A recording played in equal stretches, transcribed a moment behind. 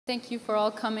Thank you for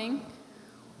all coming.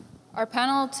 Our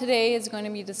panel today is going to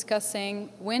be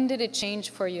discussing, when did it change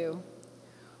for you?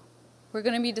 We're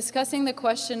going to be discussing the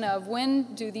question of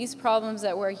when do these problems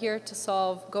that we're here to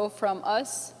solve go from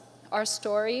us, our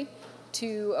story,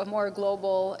 to a more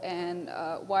global and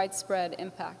widespread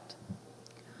impact.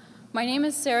 My name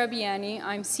is Sarah Biani.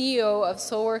 I'm CEO of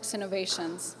SolWorks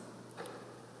Innovations.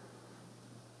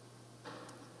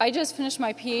 I just finished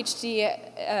my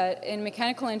PhD in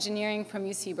mechanical engineering from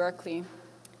UC Berkeley.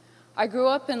 I grew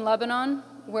up in Lebanon,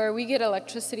 where we get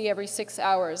electricity every 6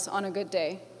 hours on a good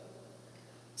day.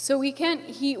 So we can't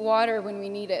heat water when we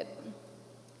need it.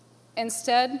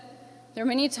 Instead, there are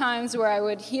many times where I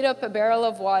would heat up a barrel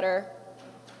of water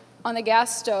on the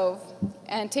gas stove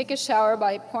and take a shower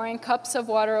by pouring cups of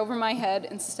water over my head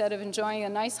instead of enjoying a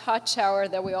nice hot shower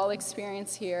that we all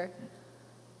experience here.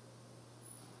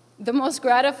 The most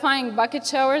gratifying bucket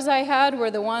showers I had were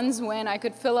the ones when I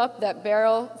could fill up that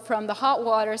barrel from the hot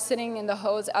water sitting in the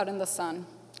hose out in the sun.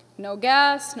 No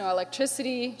gas, no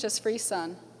electricity, just free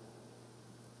sun.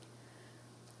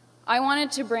 I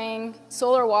wanted to bring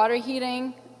solar water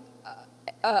heating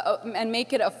and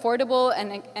make it affordable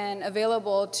and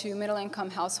available to middle-income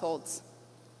households.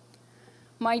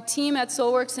 My team at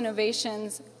SolWorks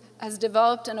Innovations has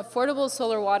developed an affordable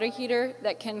solar water heater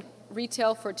that can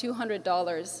retail for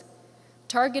 $200,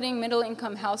 targeting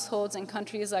middle-income households in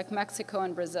countries like Mexico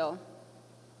and Brazil.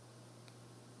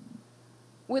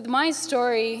 With my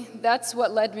story, that's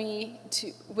what led me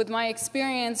to, with my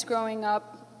experience growing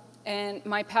up and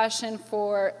my passion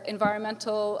for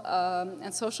environmental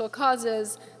and social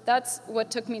causes, that's what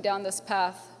took me down this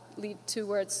path, lead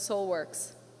towards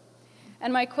SolWorks.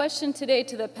 And my question today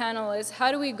to the panel is,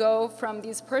 how do we go from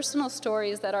these personal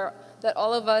stories that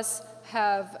all of us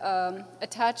have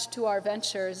attached to our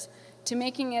ventures to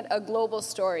making it a global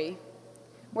story?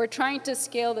 We're trying to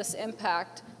scale this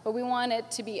impact, but we want it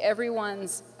to be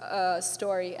everyone's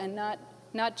story and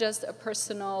not just a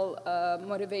personal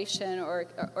motivation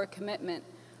or commitment.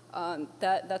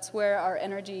 That's where our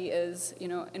energy is,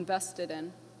 invested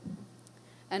in.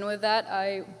 And with that,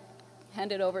 I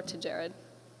hand it over to Jarrod.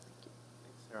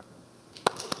 Thanks, Sarah.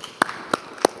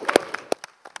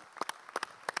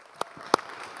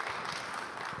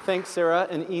 Thanks, Sarah.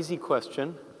 An easy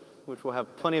question, which we'll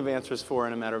have plenty of answers for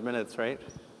in a matter of minutes, right?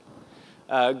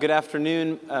 Good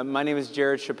afternoon. My name is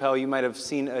Jarrod Shappell. You might have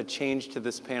seen a change to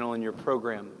this panel in your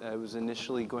program. It was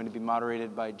initially going to be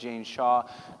moderated by Jane Shaw,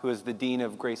 who is the Dean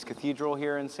of Grace Cathedral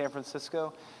here in San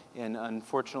Francisco. And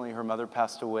unfortunately, her mother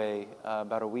passed away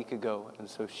about a week ago, and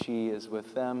so she is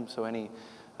with them. So any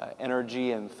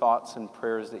energy and thoughts and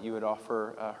prayers that you would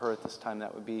offer her at this time,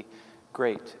 that would be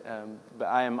great. But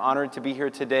I am honored to be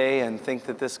here today and think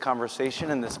that this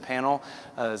conversation and this panel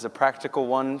is a practical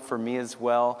one for me as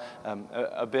well.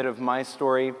 A bit of my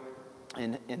story.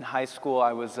 In high school,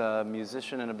 I was a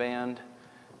musician in a band,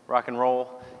 rock and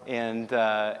roll, and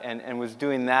was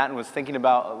doing that and was thinking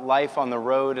about life on the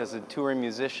road as a touring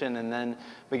musician, and then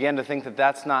began to think that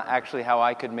that's not actually how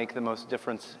I could make the most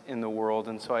difference in the world,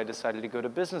 and so I decided to go to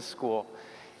business school.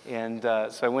 And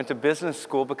so I went to business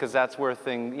school because that's where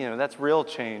that's real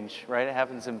change, right? It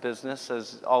happens in business,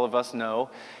 as all of us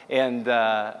know. And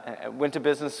I went to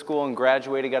business school and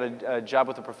graduated, got a job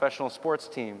with a professional sports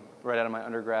team right out of my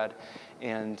undergrad.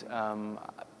 And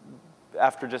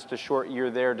after just a short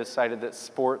year there, decided that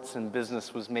sports and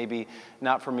business was maybe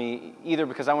not for me either,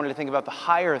 because I wanted to think about the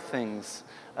higher things.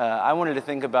 I wanted to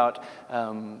think about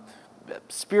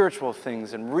spiritual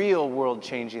things and real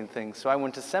world-changing things. So I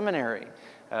went to seminary.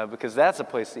 Because that's a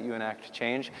place that you enact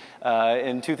change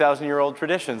in 2,000-year-old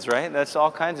traditions, right? That's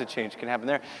all kinds of change can happen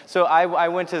there. So I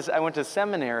went to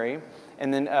seminary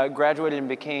and then graduated and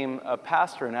became a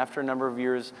pastor. And after a number of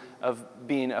years of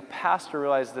being a pastor,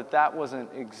 realized that that wasn't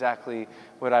exactly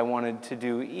what I wanted to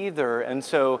do either. And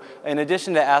so in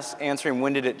addition to answering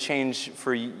when did it change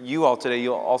for you all today,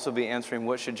 you'll also be answering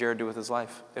what should Jarrod do with his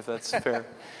life, if that's fair.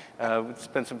 We'll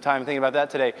spend some time thinking about that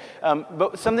today.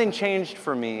 But something changed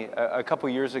for me a couple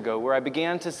years ago, where I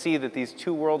began to see that these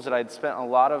two worlds that I'd spent a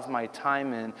lot of my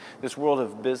time in, this world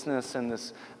of business and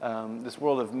this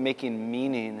world of making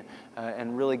meaning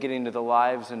and really getting to the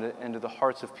lives and to the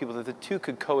hearts of people, that the two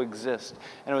could coexist.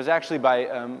 And it was actually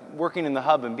by working in the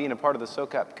hub and being a part of the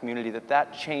SOCAP community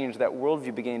that changed, that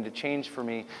worldview began to change for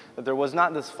me, that there was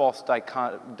not this false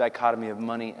dichotomy of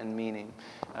money and meaning,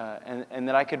 and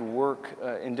that I could work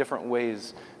in different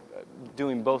ways,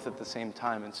 doing both at the same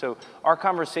time. And so our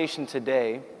conversation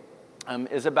today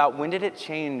is about when did it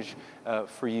change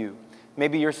for you?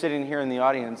 Maybe you're sitting here in the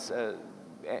audience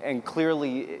and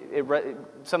clearly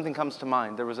something comes to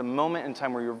mind. There was a moment in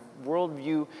time where your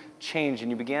worldview changed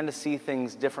and you began to see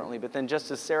things differently. But then,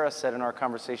 just as Sarah said in our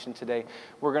conversation today,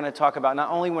 we're going to talk about not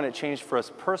only when it changed for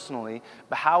us personally,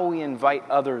 but how we invite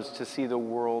others to see the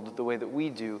world the way that we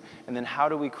do. And then how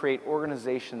do we create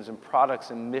organizations and products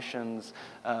and missions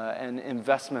and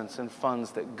investments and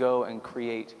funds that go and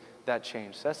create that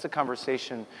change. So that's the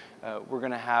conversation we're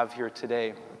going to have here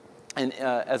today. And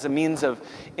as a means of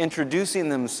introducing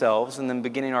themselves and then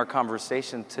beginning our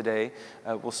conversation today,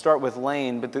 we'll start with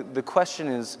Lane. But the question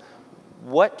is,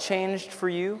 what changed for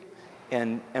you,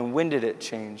 and when did it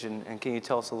change? And can you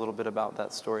tell us a little bit about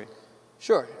that story?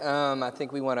 Sure. I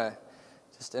think we want to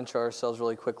just intro ourselves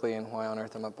really quickly and why on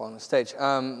earth I'm up on the stage.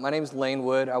 My name is Lane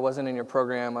Wood. I wasn't in your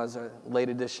program. I was a late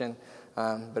addition,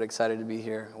 but excited to be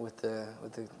here with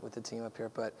the team up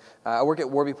here. But I work at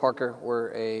Warby Parker.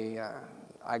 We're a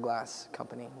eyeglass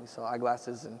company. We sell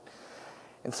eyeglasses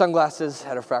and sunglasses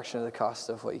at a fraction of the cost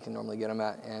of what you can normally get them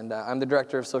at. And I'm the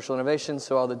director of social innovation,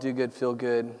 so all the do good, feel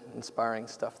good, inspiring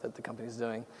stuff that the company's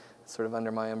doing is sort of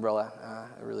under my umbrella.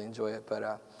 I really enjoy it.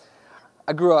 But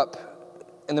I grew up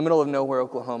in the middle of nowhere,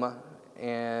 Oklahoma,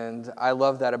 and I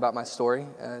love that about my story.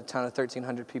 A town of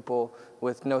 1,300 people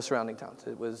with no surrounding towns.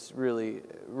 It was really,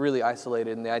 really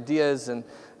isolated. And the ideas and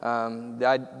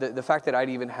the fact that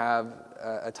I'd even have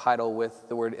a title with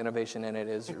the word innovation in it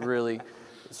is really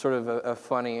sort of a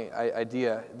funny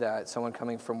idea that someone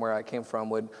coming from where I came from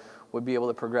would be able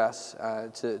to progress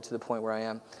to the point where I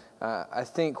am. I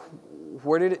think,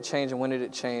 where did it change and when did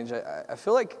it change? I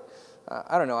feel like,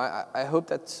 I don't know, I hope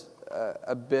that's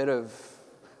a bit of,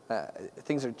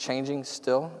 things are changing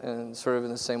still, and sort of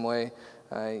in the same way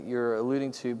you're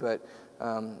alluding to, but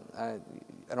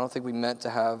I don't think we meant to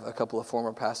have a couple of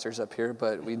former pastors up here,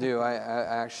 but we do. I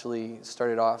actually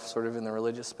started off sort of in the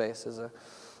religious space as a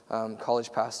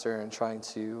college pastor and trying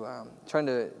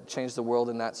to change the world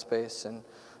in that space. And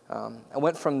I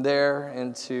went from there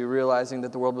into realizing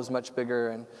that the world was much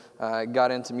bigger, and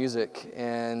got into music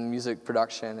and music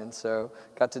production, and so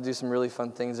got to do some really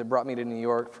fun things. It brought me to New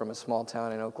York from a small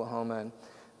town in Oklahoma,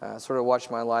 and sort of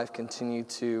watched my life continue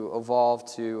to evolve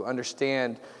to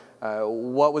understand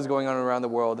what was going on around the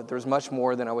world, that there was much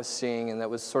more than I was seeing, and that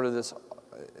was sort of this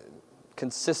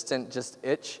consistent just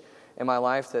itch in my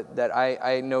life that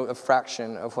I know a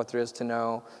fraction of what there is to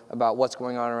know about what's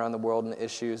going on around the world and the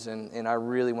issues, and I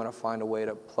really want to find a way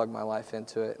to plug my life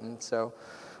into it. And so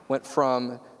went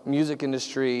from music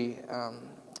industry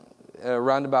a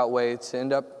roundabout way to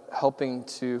end up helping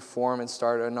to form and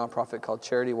start a nonprofit called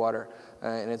Charity Water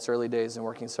in its early days, and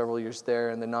working several years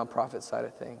there in the nonprofit side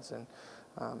of things. And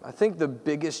I think the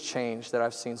biggest change that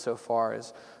I've seen so far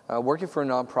is working for a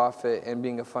nonprofit and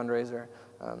being a fundraiser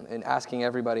and asking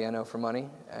everybody I know for money.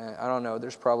 I don't know,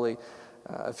 there's probably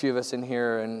a few of us in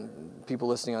here and people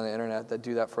listening on the internet that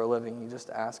do that for a living. You just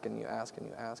ask and you ask and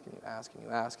you ask and you ask and you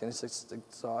ask, and it's just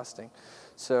exhausting.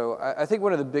 So I think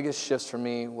one of the biggest shifts for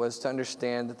me was to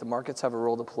understand that the markets have a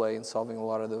role to play in solving a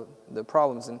lot of the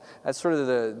problems. And that's sort of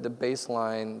the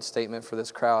baseline statement for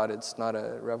this crowd. It's not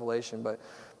a revelation, but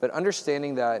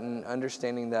understanding that, and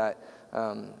understanding that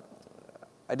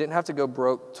I didn't have to go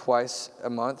broke twice a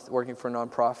month working for a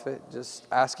nonprofit, just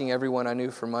asking everyone I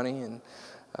knew for money, and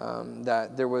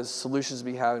that there was solutions to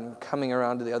be had, and coming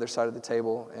around to the other side of the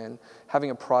table and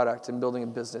having a product and building a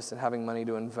business and having money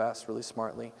to invest really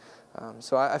smartly.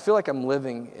 So I feel like I'm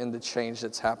living in the change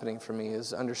that's happening for me,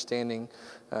 is understanding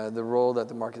the role that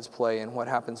the markets play and what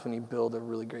happens when you build a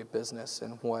really great business,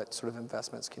 and what sort of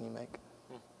investments can you make.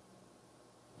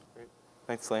 Great.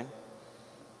 Thanks, Lane.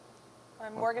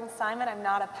 I'm Morgan Simon. I'm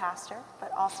not a pastor,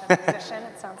 but also a musician.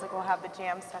 It sounds like we'll have the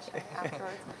jam session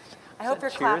afterwards. I hope you're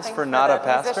cheers clapping for not the a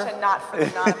pastor? musician, not for the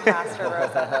not a pastor,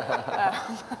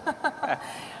 Rosa.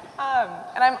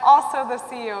 And I'm also the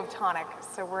CEO of Tonic.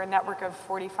 So we're a network of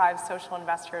 45 social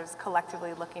investors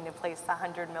collectively looking to place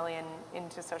 $100 million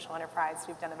into social enterprise.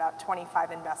 We've done about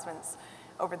 25 investments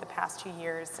over the past 2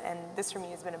 years, and this for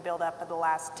me has been a build-up of the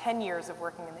last 10 years of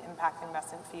working in the impact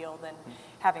investment field and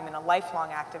having been a lifelong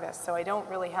activist. So I don't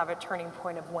really have a turning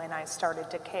point of when I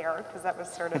started to care, because that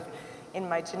was sort of in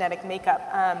my genetic makeup.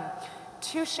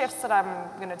 Two shifts that I'm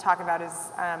going to talk about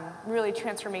is really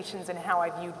transformations in how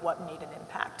I viewed what made an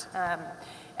impact.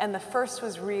 And the first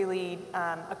was really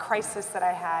a crisis that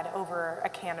I had over a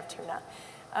can of tuna.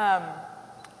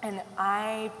 And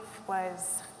I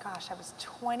was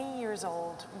 20 years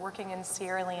old, working in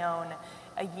Sierra Leone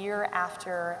a year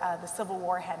after the Civil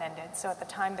War had ended. So at the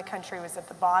time, the country was at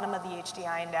the bottom of the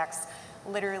HDI index,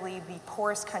 literally the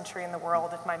poorest country in the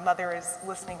world. If my mother is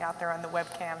listening out there on the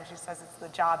webcam, she says it's the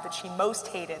job that she most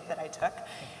hated that I took.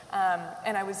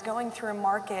 And I was going through a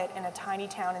market in a tiny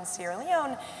town in Sierra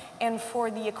Leone, and for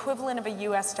the equivalent of a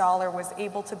US dollar was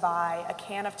able to buy a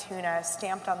can of tuna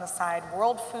stamped on the side,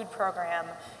 World Food Program,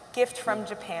 gift from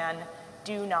Japan,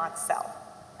 do not sell,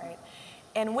 right?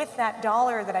 And with that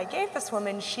dollar that I gave this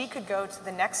woman, she could go to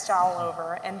the next stall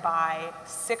over and buy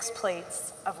 6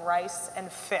 plates of rice and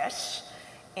fish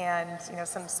and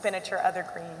some spinach or other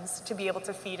greens to be able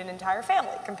to feed an entire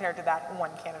family compared to that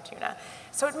 1 can of tuna.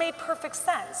 So it made perfect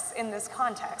sense in this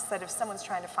context that if someone's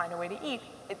trying to find a way to eat,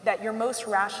 that your most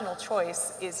rational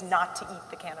choice is not to eat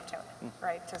the can of tuna,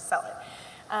 right, to sell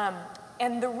it.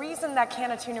 And the reason that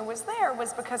can of tuna was there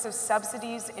was because of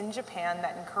subsidies in Japan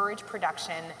that encourage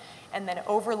production and then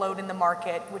overload in the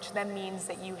market, which then means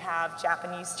that you have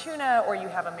Japanese tuna or you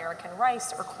have American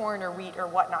rice or corn or wheat or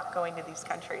whatnot going to these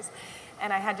countries.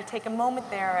 And I had to take a moment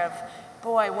there of,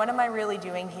 boy, what am I really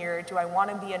doing here? Do I want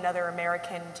to be another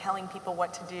American telling people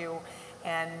what to do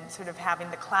and sort of having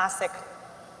the classic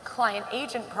client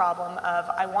agent problem of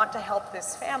I want to help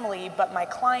this family, but my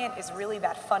client is really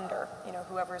that funder,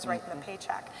 whoever's writing the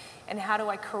paycheck. And how do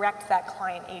I correct that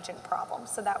client agent problem?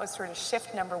 So that was sort of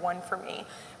shift number 1 for me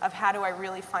of how do I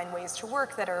really find ways to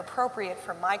work that are appropriate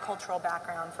for my cultural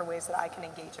background for ways that I can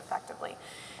engage effectively.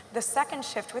 The second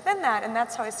shift within that, and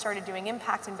that's how I started doing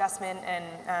impact investment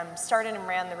and started and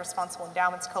ran the Responsible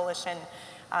Endowments Coalition,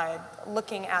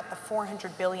 looking at the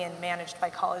 $400 billion managed by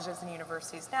colleges and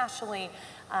universities nationally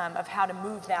of how to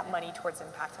move that money towards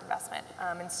impact investment.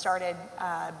 And started,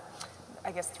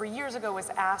 I guess 3 years ago, was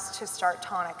asked to start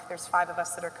Tonic. There's 5 of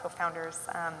us that are co-founders,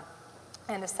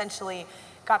 and essentially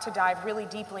got to dive really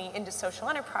deeply into social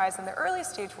enterprise in the early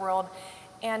stage world,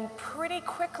 and pretty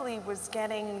quickly was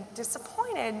getting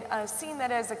disappointed seeing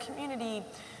that as a community,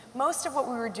 most of what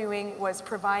we were doing was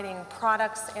providing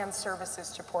products and services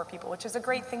to poor people, which is a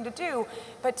great thing to do,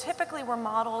 but typically we're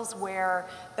models where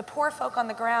the poor folk on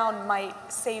the ground might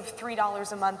save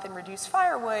 $3 a month and reduce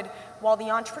firewood, while the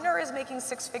entrepreneur is making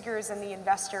 6 figures and the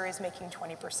investor is making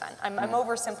 20%. I'm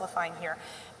oversimplifying here,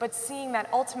 but seeing that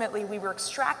ultimately we were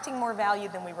extracting more value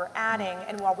than we were adding,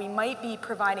 and while we might be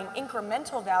providing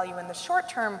incremental value in the short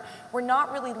term, we're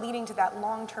not really leading to that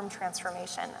long-term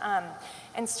transformation.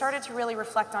 And started to really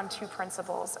reflect on 2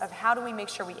 principles of how do we make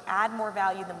sure we add more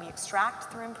value than we extract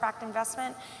through impact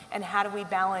investment, and how do we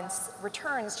balance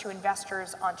returns to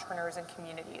investors, entrepreneurs, and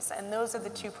communities. And those are the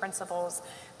 2 principles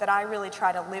that I really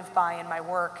try to live by in my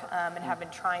work and have been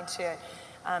trying to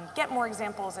get more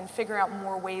examples and figure out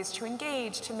more ways to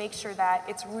engage to make sure that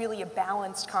it's really a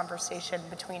balanced conversation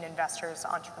between investors,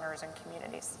 entrepreneurs, and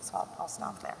communities. So I'll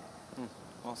stop there.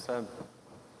 Well said.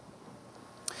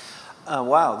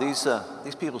 Wow,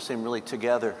 these people seem really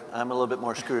together. I'm a little bit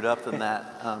more screwed up than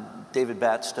that. David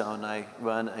Batstone, I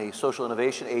run a social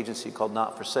innovation agency called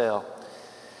Not for Sale.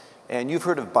 And you've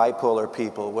heard of bipolar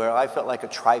people, where I felt like a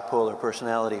tripolar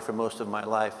personality for most of my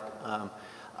life.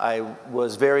 I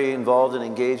was very involved and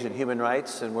engaged in human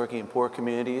rights and working in poor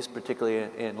communities, particularly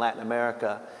in Latin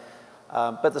America.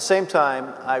 But at the same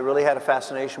time, I really had a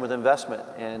fascination with investment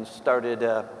and started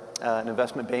an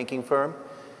investment banking firm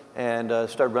and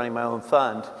started running my own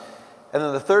fund. And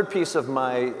then the third piece of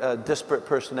my disparate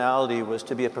personality was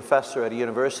to be a professor at a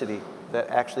university that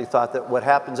actually thought that what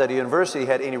happens at a university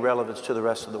had any relevance to the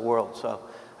rest of the world. So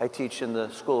I teach in the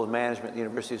School of Management at the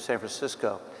University of San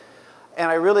Francisco.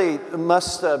 And I really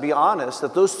must be honest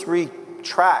that those 3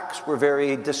 tracks were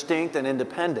very distinct and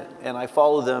independent. And I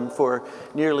followed them for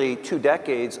nearly 2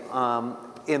 decades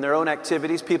in their own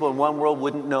activities. People in one world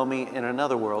wouldn't know me in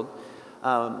another world.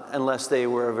 Unless they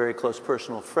were a very close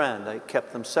personal friend. I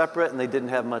kept them separate and they didn't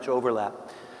have much overlap.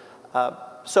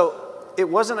 So it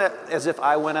wasn't as if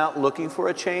I went out looking for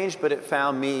a change, but it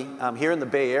found me here in the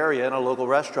Bay Area in a local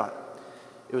restaurant.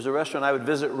 It was a restaurant I would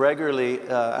visit regularly.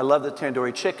 I love the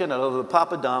tandoori chicken, I love the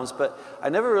papadums, but I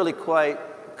never really quite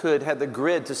had the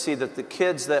grid to see that the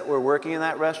kids that were working in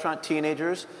that restaurant,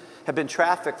 teenagers, had been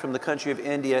trafficked from the country of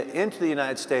India into the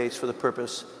United States for the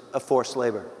purpose of forced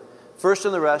labor. First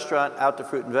in the restaurant, out to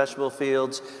fruit and vegetable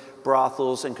fields,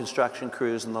 brothels, and construction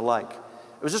crews and the like.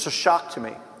 It was just a shock to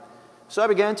me. So I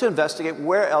began to investigate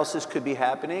where else this could be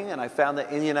happening, and I found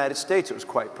that in the United States it was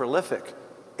quite prolific.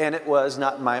 And it was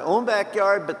not in my own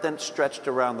backyard, but then stretched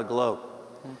around the globe.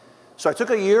 So I took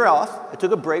a year off. I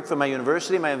took a break from my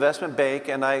university, my investment bank,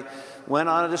 and I went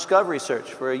on a discovery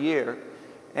search for a year.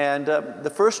 And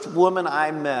the first woman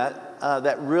I met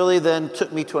that really then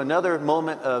took me to another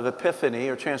moment of epiphany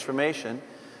or transformation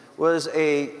was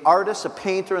an artist, a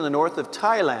painter in the north of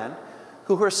Thailand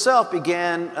who herself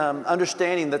began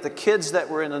understanding that the kids that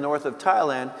were in the north of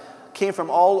Thailand came from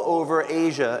all over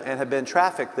Asia and had been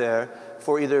trafficked there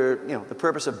for either the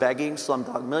purpose of begging,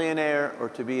 Slumdog Millionaire, or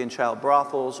to be in child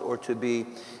brothels, or to be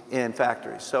in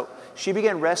factories. So she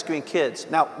began rescuing kids.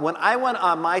 Now, when I went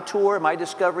on my tour, my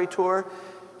discovery tour,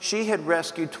 she had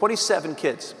rescued 27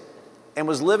 kids and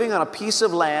was living on a piece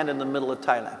of land in the middle of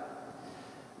Thailand.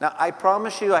 Now, I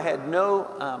promise you I had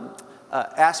no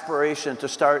aspiration to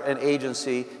start an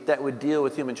agency that would deal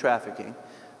with human trafficking.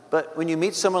 But when you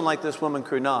meet someone like this woman,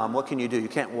 Krunam, what can you do? You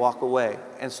can't walk away.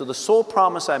 And so the sole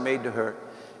promise I made to her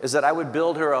is that I would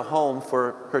build her a home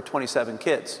for her 27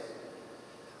 kids.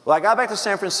 Well, I got back to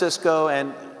San Francisco,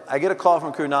 and I get a call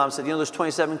from Krunam and said, there's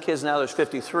 27 kids now, there's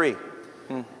 53.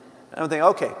 I'm thinking,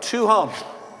 okay, 2 homes.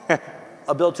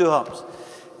 I'll build 2 homes.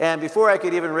 And before I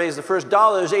could even raise the first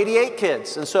dollar, there's 88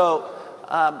 kids. And so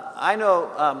I know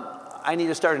I need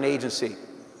to start an agency,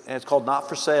 and it's called Not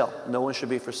for Sale. No one should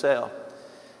be for sale.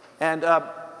 And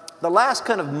the last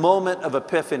kind of moment of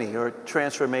epiphany or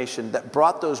transformation that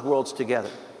brought those worlds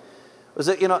together was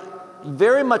that,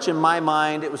 very much in my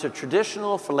mind, it was a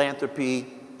traditional philanthropy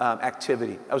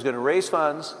activity. I was going to raise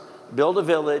funds, build a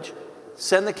village,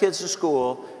 send the kids to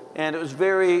school, and it was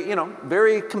very,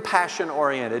 very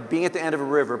compassion-oriented, being at the end of a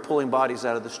river, pulling bodies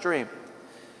out of the stream.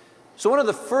 So one of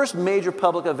the first major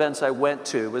public events I went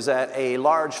to was at a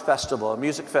large festival, a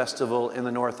music festival in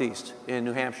the Northeast, in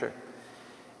New Hampshire.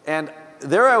 And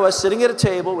there I was sitting at a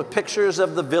table with pictures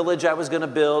of the village I was going to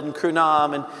build and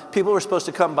Krunam, and people were supposed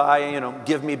to come by and,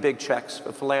 give me big checks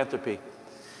for philanthropy.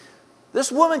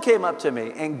 This woman came up to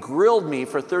me and grilled me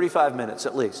for 35 minutes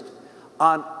at least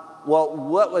on, well,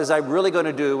 what was I really going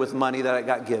to do with money that I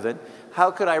got given? How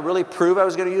could I really prove I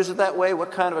was going to use it that way?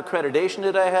 What kind of accreditation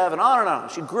did I have? And on and on.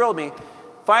 She grilled me.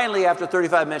 Finally, after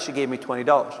 35 minutes, she gave me $20.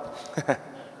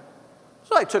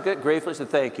 So I took it, gratefully said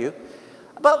thank you.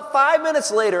 About 5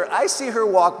 minutes later, I see her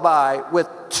walk by with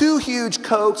 2 huge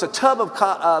Cokes, a tub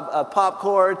of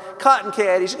popcorn, cotton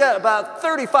candy. She's got about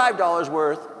 $35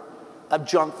 worth of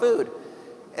junk food.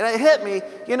 And it hit me,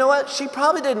 you know what? She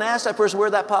probably didn't ask that person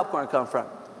where that popcorn come from.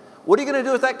 What are you going to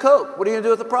do with that Coke? What are you going to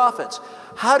do with the profits?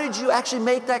 How did you actually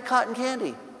make that cotton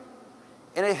candy?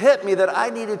 And it hit me that I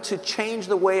needed to change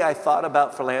the way I thought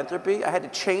about philanthropy. I had to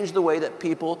change the way that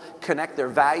people connect their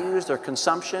values, their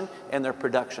consumption, and their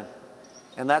production.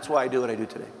 And that's why I do what I do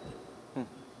today.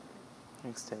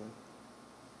 Thanks, Tim.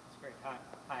 That's great.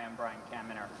 Hi, I'm Brian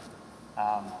Kaminer.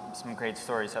 Some great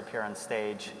stories up here on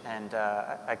stage. And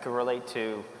I could relate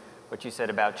to what you said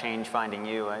about change finding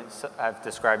you. I've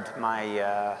described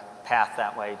my path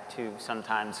that way too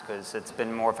sometimes, because it's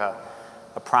been more of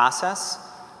a process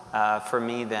for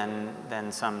me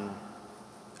than some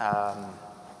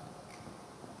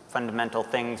fundamental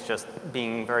things just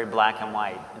being very black and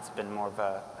white. It's been more of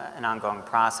an ongoing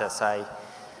process.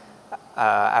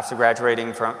 After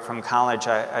graduating from college,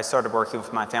 I started working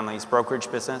with my family's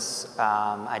brokerage business.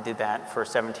 I did that for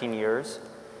 17 years.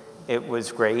 It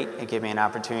was great. It gave me an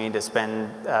opportunity to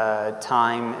spend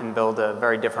time and build a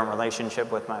very different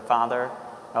relationship with my father.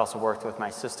 I also worked with my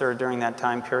sister during that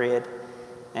time period.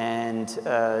 And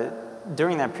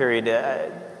during that period,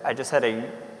 I just had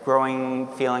a growing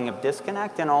feeling of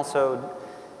disconnect, and also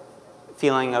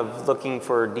feeling of looking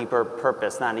for deeper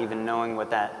purpose, not even knowing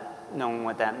what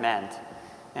that meant,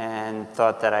 and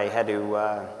thought that I had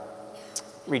to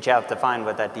reach out to find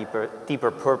what that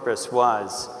deeper purpose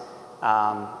was.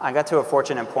 I got to a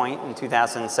fortunate point in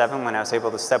 2007 when I was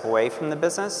able to step away from the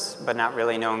business, but not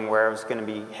really knowing where I was going to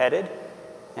be headed,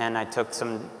 and I took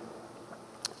did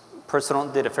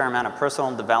a fair amount of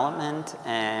personal development,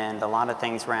 and a lot of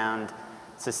things around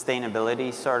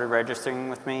sustainability started registering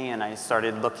with me, and I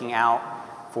started looking out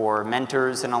for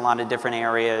mentors in a lot of different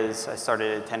areas. I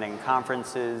started attending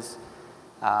conferences.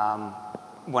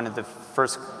 One of the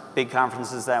first big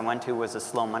conferences that I went to was a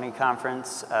Slow Money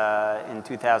conference in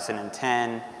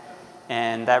 2010,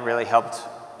 and that really helped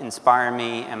inspire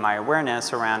me and my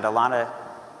awareness around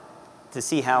to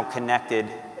see how connected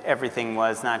everything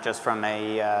was, not just from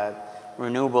a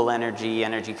renewable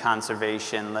energy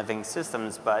conservation, living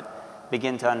systems, but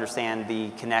begin to understand the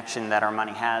connection that our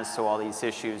money has to all these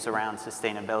issues around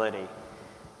sustainability.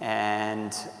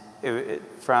 And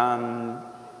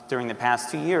during the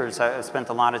past 2 years, I spent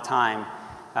a lot of time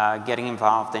getting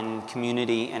involved in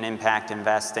community and impact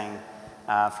investing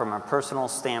from a personal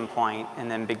standpoint,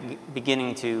 and then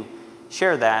beginning to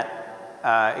share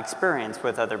that experience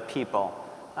with other people,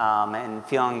 and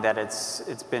feeling that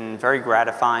it's been very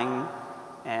gratifying,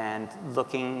 and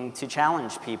looking to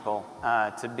challenge people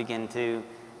to begin to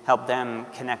help them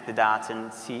connect the dots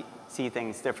and see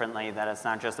things differently, that it's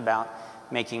not just about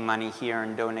making money here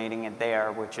and donating it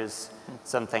there, which is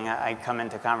something I come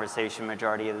into conversation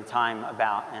majority of the time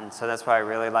about. And so that's why I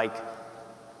really like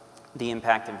the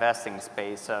impact investing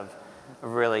space of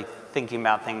really thinking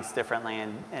about things differently.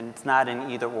 And it's not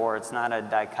an either or, it's not a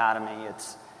dichotomy,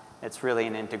 it's really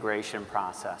an integration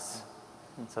process.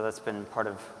 So that's been part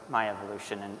of my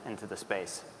evolution into the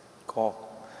space. Cool.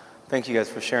 Thank you guys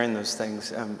for sharing those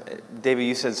things. David,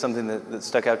 you said something that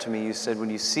stuck out to me. You said when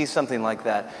you see something like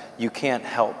that, you can't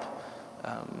help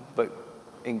but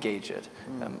engage it.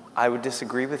 I would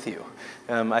disagree with you.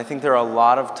 I think there are a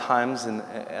lot of times and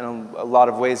a lot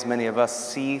of ways many of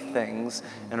us see things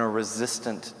and are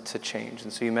resistant to change.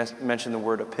 And so you mentioned the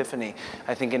word epiphany.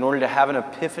 I think in order to have an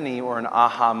epiphany or an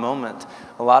aha moment,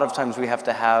 a lot of times we have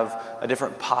to have a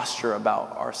different posture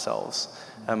about ourselves.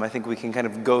 I think we can kind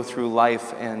of go through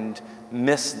life and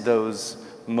miss those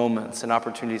moments and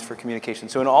opportunities for communication.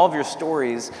 So in all of your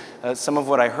stories, some of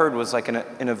what I heard was like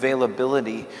an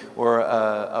availability or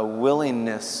a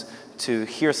willingness to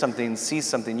hear something, see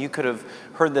something. You could have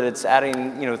heard that it's adding,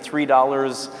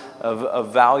 $3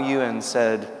 of value and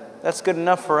said, that's good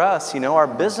enough for us. Our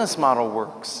business model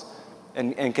works,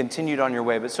 and continued on your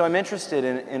way. But so I'm interested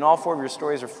in all four of your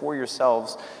stories or for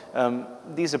yourselves,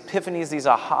 these epiphanies, these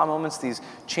aha moments, these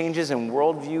changes in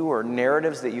worldview or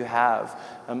narratives that you have.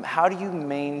 How do you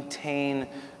maintain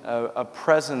a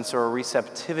presence or a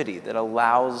receptivity that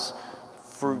allows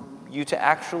for you to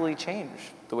actually change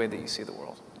the way that you see the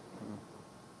world?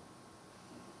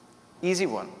 Easy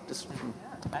one. Just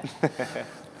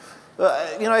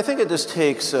I think it just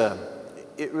takes,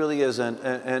 it really is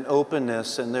an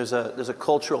openness, and there's a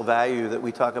cultural value that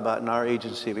we talk about in our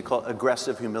agency. We call it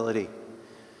aggressive humility.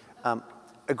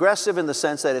 Aggressive in the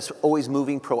sense that it's always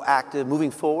moving, proactive,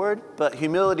 moving forward, but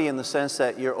humility in the sense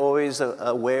that you're always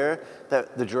aware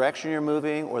that the direction you're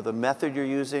moving or the method you're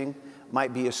using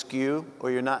might be askew,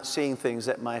 or you're not seeing things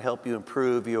that might help you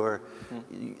improve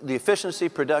the efficiency,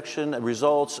 production,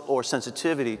 results, or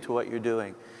sensitivity to what you're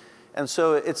doing. And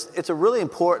so it's a really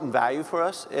important value for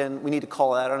us, and we need to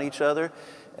call out on each other.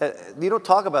 You don't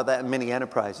talk about that in many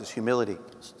enterprises, humility.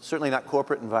 Certainly not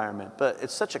corporate environment, but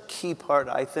it's such a key part,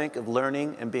 I think, of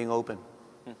learning and being open.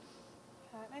 And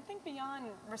I think beyond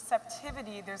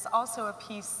receptivity, there's also a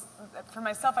piece, for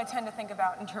myself, I tend to think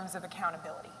about in terms of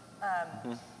accountability.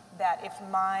 That if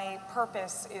my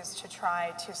purpose is to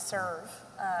try to serve,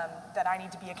 that I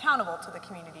need to be accountable to the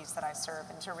communities that I serve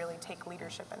and to really take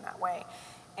leadership in that way.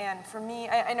 And for me,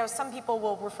 I know some people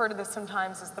will refer to this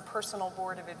sometimes as the personal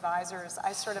board of advisors.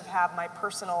 I sort of have my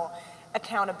personal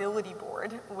accountability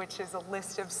board, which is a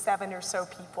list of 7 or so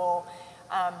people.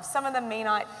 Some of them may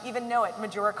not even know it.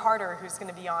 Majora Carter, who's going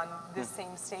to be on this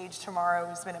same stage tomorrow,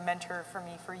 who's been a mentor for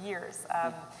me for years.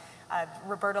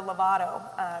 Roberta Lovato,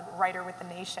 writer with The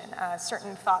Nation,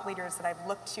 certain thought leaders that I've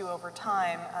looked to over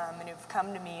time and who've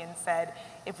come to me and said,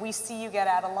 if we see you get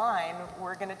out of line,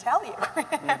 we're going to tell you.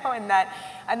 And that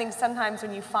I think sometimes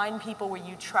when you find people where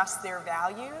you trust their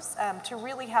values, to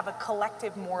really have a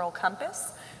collective moral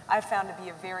compass, I've found to be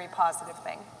a very positive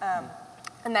thing.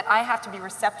 And that I have to be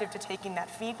receptive to taking that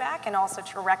feedback, and also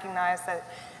to recognize that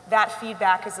that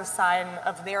feedback is a sign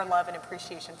of their love and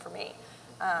appreciation for me.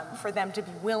 For them to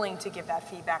be willing to give that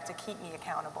feedback to keep me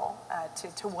accountable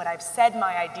to what I've said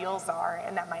my ideals are,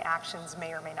 and that my actions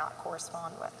may or may not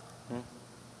correspond with. I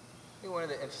think one of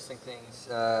the interesting things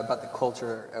about the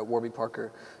culture at Warby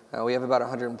Parker, we have about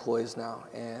 100 employees now,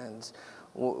 and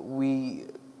one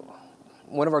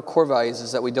of our core values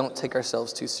is that we don't take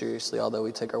ourselves too seriously, although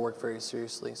we take our work very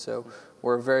seriously. So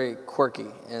we're very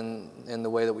quirky in the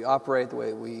way that we operate, the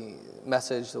way that we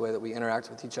message, the way that we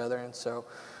interact with each other. And so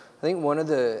I think one of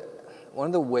the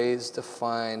ways to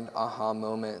find aha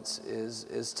moments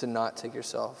is to not take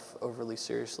yourself overly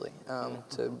seriously,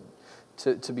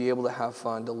 to be able to have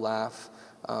fun, to laugh,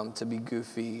 to be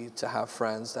goofy, to have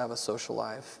friends, to have a social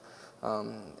life.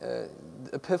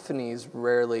 Epiphanies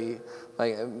rarely,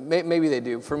 maybe they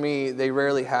do. For me, they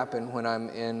rarely happen when I'm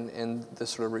in the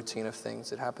sort of routine of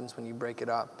things. It happens when you break it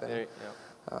up. And,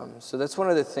 so that's one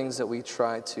of the things that we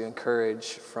try to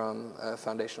encourage from a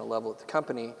foundational level at the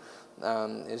company,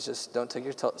 is just don't take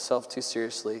yourself too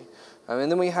seriously.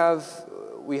 And then we have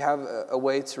a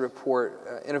way to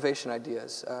report innovation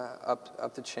ideas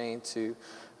up the chain to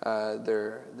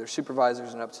their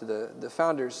supervisors and up to the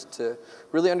founders, to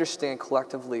really understand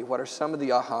collectively what are some of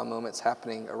the aha moments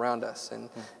happening around us.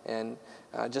 And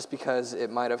just because it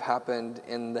might have happened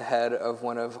in the head of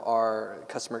one of our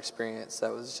customer experience that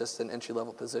was just an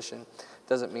entry-level position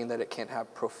doesn't mean that it can't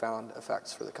have profound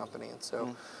effects for the company. And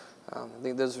so I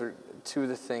think those are two of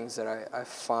the things that I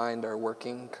find are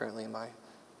working currently in my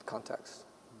context.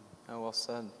 Oh, well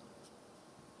said.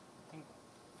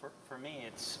 For me,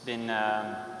 it's been,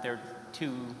 there are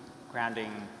two grounding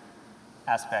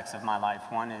aspects of my life.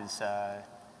 One is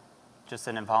just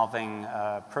an evolving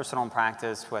personal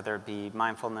practice, whether it be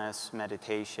mindfulness,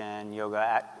 meditation,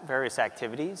 yoga, various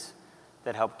activities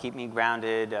that help keep me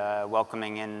grounded,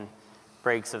 welcoming in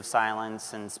breaks of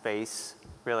silence and space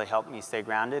really help me stay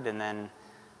grounded. And then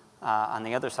on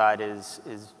the other side is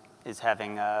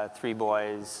having 3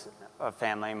 boys, a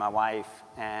family, my wife,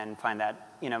 and find that,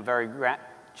 very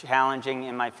challenging,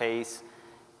 in my face,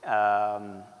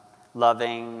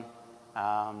 loving,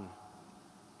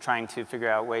 trying to figure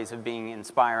out ways of being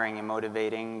inspiring and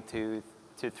motivating to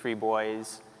 3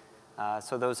 boys.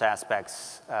 So those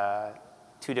aspects,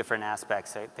 2 different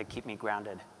aspects that keep me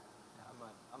grounded.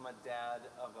 I'm a dad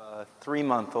of a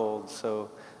 3-month-old,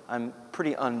 so I'm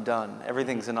pretty undone.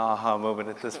 Everything's an aha moment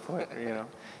at this point,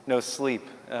 No sleep,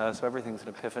 so everything's an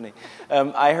epiphany.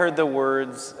 I heard the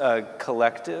words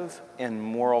collective and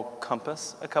moral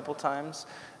compass a couple times.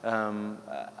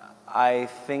 I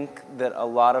think that a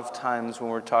lot of times when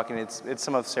we're talking, it's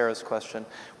some of Sarah's question,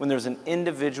 when there's an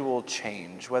individual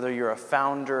change, whether you're a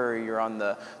founder or you're on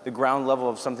the ground level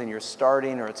of something you're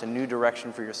starting, or it's a new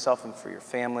direction for yourself and for your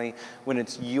family, when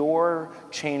it's your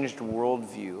changed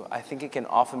worldview, I think it can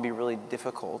often be really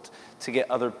difficult to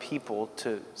get other people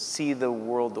to see the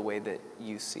world the way that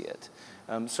you see it.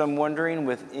 So I'm wondering,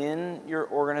 within your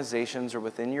organizations or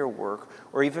within your work,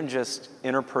 or even just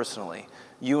interpersonally,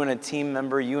 you and a team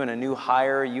member, you and a new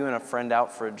hire, you and a friend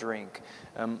out for a drink,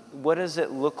 what does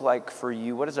it look like for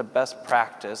you? What is a best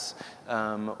practice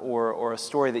or a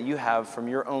story that you have from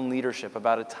your own leadership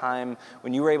about a time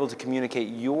when you were able to communicate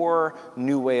your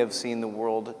new way of seeing the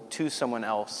world to someone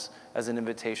else as an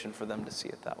invitation for them to see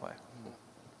it that way?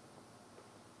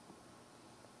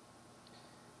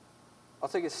 I'll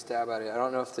take a stab at it. I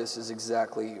don't know if this is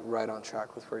exactly right on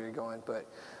track with where you're going, but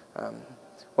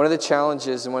one of the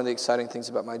challenges and one of the exciting things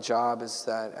about my job is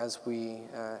that as we,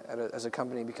 as a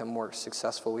company, become more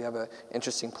successful, we have an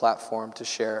interesting platform to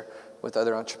share with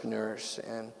other entrepreneurs.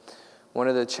 And one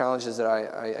of the challenges that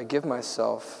I give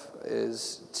myself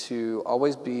is to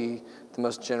always be the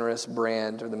most generous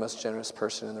brand or the most generous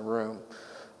person in the room,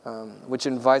 which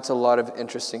invites a lot of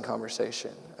interesting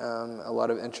conversation, a lot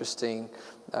of interesting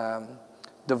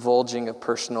divulging of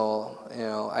personal,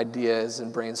 ideas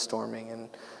and brainstorming. And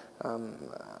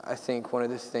I think one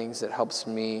of the things that helps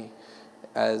me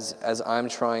as I'm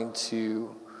trying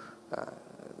to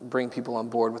bring people on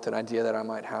board with an idea that I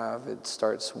might have, it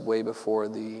starts way before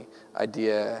the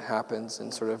idea happens,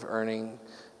 and sort of earning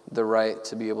the right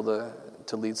to be able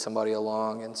to lead somebody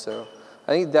along. And so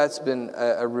I think that's been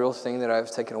a real thing that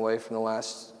I've taken away from the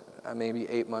last maybe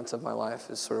 8 months of my life,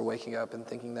 is sort of waking up and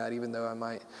thinking that even though I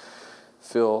might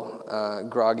feel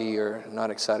groggy or not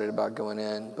excited about going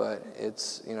in, but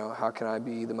it's, how can I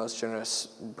be the most generous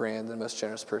brand, the most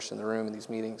generous person in the room in these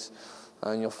meetings?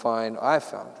 And I've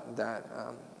found that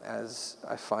as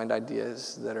I find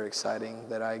ideas that are exciting,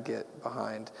 that I get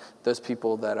behind, those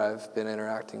people that I've been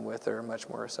interacting with are much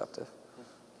more receptive.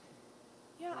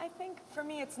 Yeah, I think for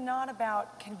me it's not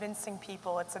about convincing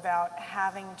people, it's about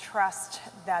having trust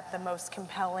that the most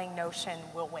compelling notion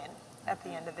will win at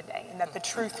the end of the day, and that the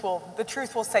truth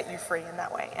will set you free in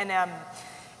that way. And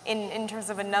in terms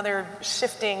of another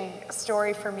shifting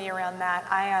story for me around that,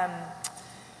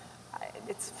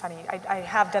 it's funny, I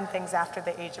have done things after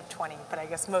the age of 20, but I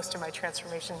guess most of my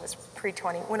transformation was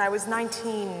pre-20. When I was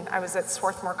 19, I was at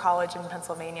Swarthmore College in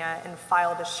Pennsylvania and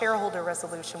filed a shareholder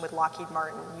resolution with Lockheed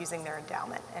Martin using their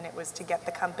endowment. And it was to get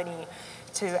the company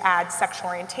to add sexual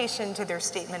orientation to their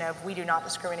statement of "we do not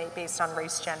discriminate based on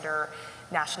race, gender,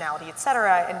 nationality, et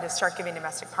cetera," and to start giving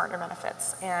domestic partner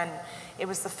benefits. And it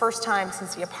was the first time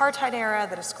since the apartheid era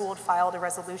that a school had filed a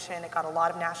resolution. It got a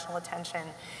lot of national attention.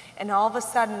 And all of a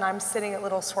sudden, I'm sitting at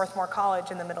little Swarthmore College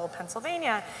in the middle of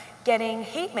Pennsylvania getting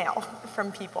hate mail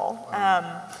from people.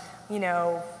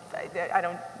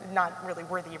 Not really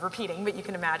worthy of repeating, but you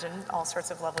can imagine all sorts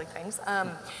of lovely things.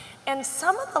 And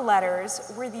some of the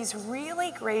letters were these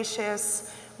really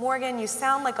gracious, "Morgan, you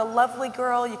sound like a lovely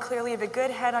girl. You clearly have a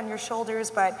good head on your shoulders,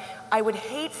 but I would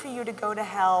hate for you to go to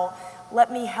hell.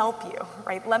 Let me help you,"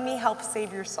 right? Let me help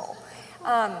save your soul.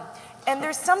 And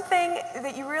there's something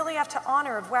that you really have to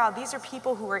honor of, wow, these are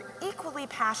people who are equally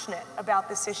passionate about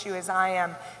this issue as I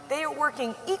am. They are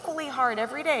working equally hard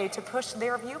every day to push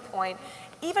their viewpoint,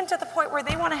 even to the point where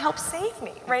they want to help save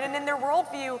me, right? And in their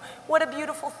worldview, what a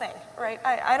beautiful thing, right?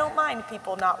 I don't mind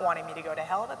people not wanting me to go to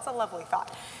hell. That's a lovely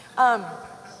thought. I'm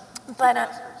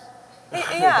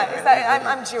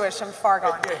Jewish, I'm far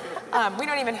gone. We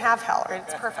don't even have hell, right?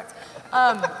 It's perfect.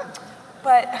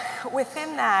 But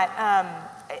within that,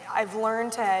 I've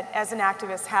learned to, as an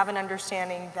activist, have an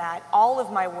understanding that all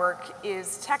of my work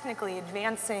is technically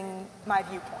advancing my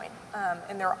viewpoint.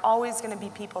 And there are always going to be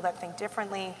people that think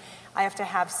differently. I have to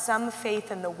have some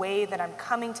faith in the way that I'm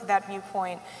coming to that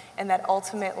viewpoint, and that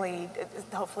ultimately,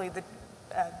 hopefully,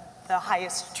 the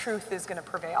highest truth is going to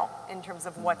prevail in terms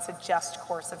of what's a just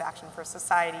course of action for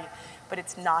society. But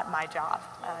it's not my job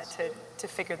to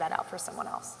figure that out for someone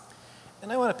else.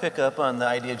 And I want to pick up on the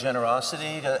idea of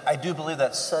generosity. I do believe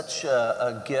that's such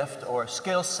a gift, or a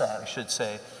skill set, I should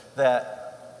say, that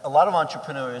a lot of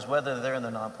entrepreneurs, whether they're in the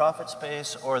nonprofit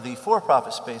space or the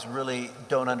for-profit space, really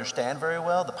don't understand very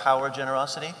well the power of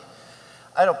generosity.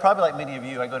 I don't, probably like many of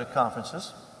you, I go to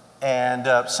conferences,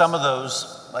 and some of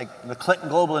those, like the Clinton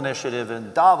Global Initiative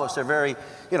and Davos, they're very,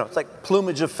 it's like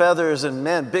plumage of feathers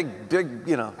and big,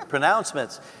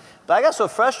 pronouncements. But I got so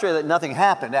frustrated that nothing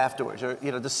happened afterwards, or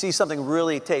to see something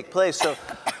really take place. So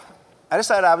I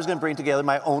decided I was going to bring together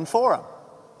my own forum.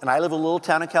 And I live in a little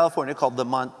town in California called the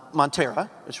Montera.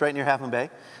 It's right near Half Moon Bay.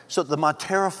 So the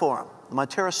Montera Forum, the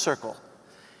Montera Circle.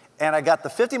 And I got the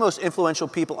 50 most influential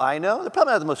people I know. They're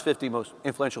probably not the 50 most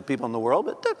influential people in the world,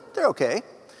 but they're okay.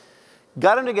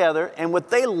 Got them together, and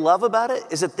what they love about it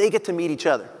is that they get to meet each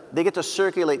other. They get to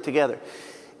circulate together.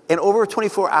 And over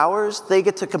 24 hours, they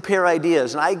get to compare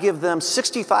ideas. And I give them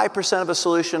 65% of a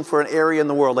solution for an area in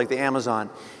the world, like the Amazon.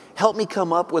 Help me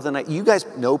come up with you guys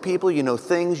know people, you know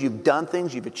things, you've done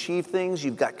things, you've achieved things,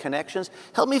 you've got connections.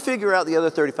 Help me figure out the other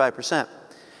 35%.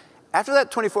 After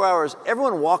that 24 hours,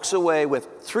 everyone walks away with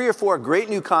 3 or 4 great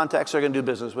new contacts they're going to do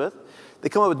business with. They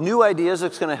come up with new ideas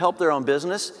that's going to help their own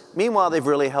business. Meanwhile, they've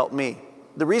really helped me.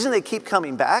 The reason they keep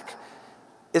coming back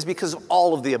is because of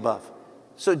all of the above.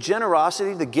 So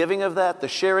generosity, the giving of that, the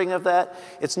sharing of that,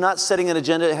 it's not setting an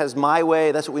agenda, it has my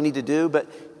way, that's what we need to do, but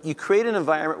you create an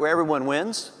environment where everyone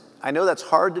wins. I know that's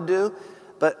hard to do,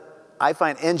 but I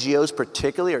find NGOs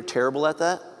particularly are terrible at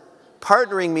that.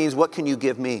 Partnering means, what can you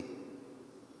give me?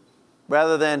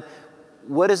 Rather than,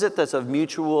 what is it that's of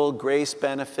mutual grace,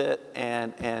 benefit,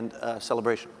 and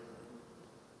celebration?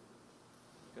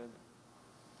 Good.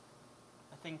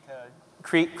 I think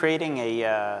creating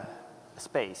a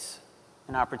space,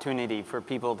 an opportunity for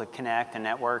people to connect and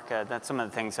network, that's some of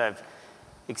the things I've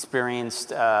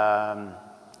experienced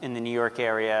in the New York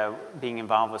area, being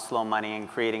involved with Slow Money and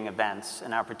creating events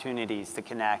and opportunities to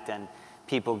connect, and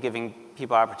giving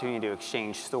people opportunity to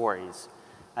exchange stories,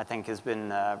 I think has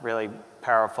been really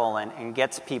powerful and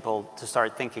gets people to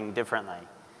start thinking differently.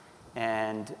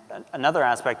 And another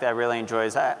aspect that I really enjoy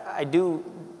is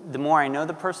the more I know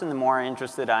the person, the more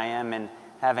interested I am in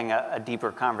having a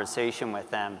deeper conversation with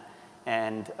them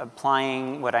and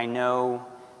applying what I know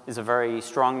is a very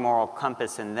strong moral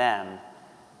compass in them,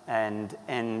 and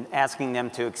asking them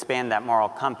to expand that moral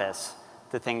compass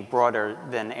to think broader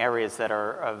than areas that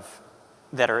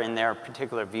are in their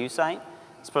particular view site,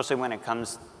 especially when it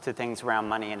comes to things around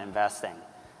money and investing.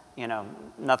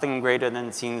 Nothing greater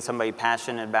than seeing somebody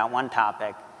passionate about one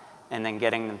topic and then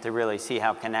getting them to really see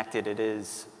how connected it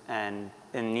is and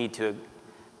need to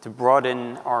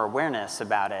broaden our awareness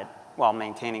about it while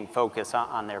maintaining focus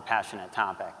on their passionate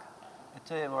topic. I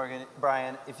tell you,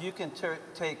 Brian, if you can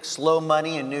take Slow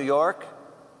Money in New York,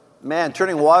 man,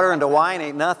 turning water into wine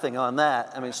ain't nothing on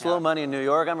that. I mean, Slow Money in New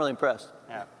York, I'm really impressed.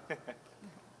 Yeah.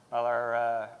 Well,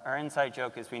 our inside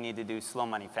joke is we need to do Slow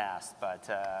Money fast, but...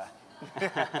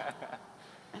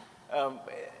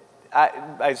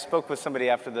 I spoke with somebody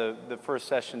after the first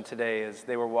session today as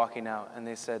they were walking out, and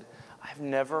they said, I've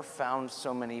never found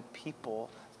so many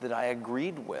people that I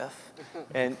agreed with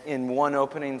in one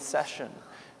opening session.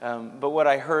 But what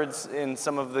I heard in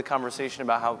some of the conversation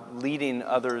about how leading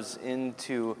others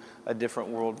into a different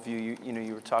worldview,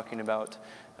 you were talking about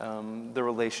the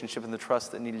relationship and the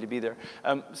trust that needed to be there.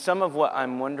 Some of what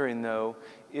I'm wondering, though,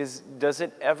 is does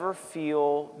it ever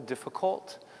feel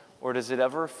difficult, or does it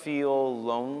ever feel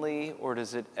lonely, or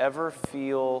does it ever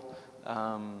feel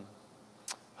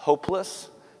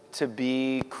hopeless to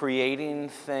be creating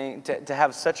things, to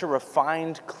have such a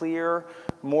refined, clear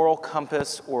moral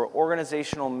compass or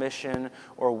organizational mission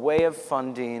or way of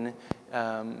funding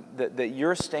that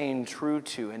you're staying true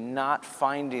to, and not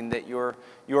finding that your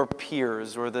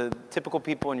peers or the typical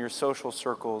people in your social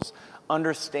circles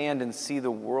understand and see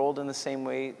the world in the same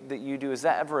way that you do? Is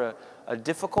that ever a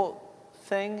difficult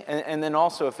thing? And then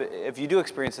also, if you do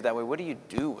experience it that way, what do you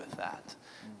do with that?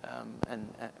 And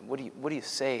what do you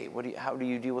say? How do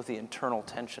you deal with the internal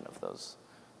tension of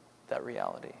that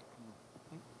reality?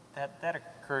 That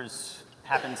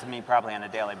happens to me probably on a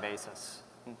daily basis.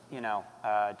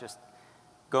 Just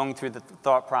going through the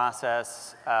thought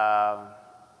process,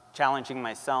 challenging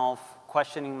myself,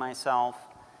 questioning myself,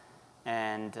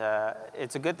 And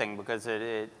it's a good thing because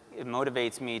it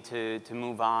motivates me to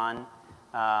move on,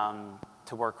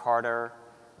 to work harder,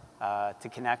 to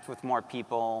connect with more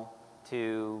people,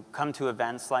 to come to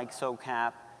events like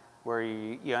SOCAP, where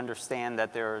you understand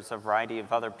that there's a variety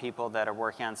of other people that are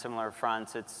working on similar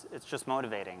fronts. It's just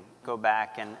motivating. Go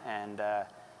back and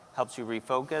helps you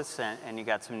refocus, and you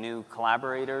got some new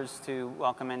collaborators to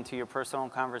welcome into your personal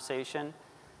conversation.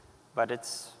 But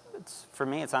it's for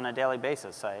me, it's on a daily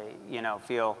basis. I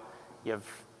feel you have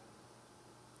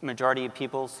majority of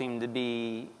people seem to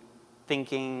be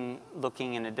thinking,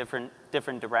 looking in a different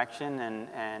direction,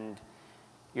 and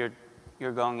you're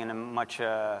going in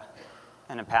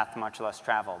a path much less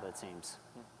traveled, it seems.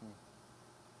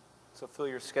 So fill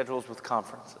your schedules with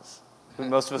conferences.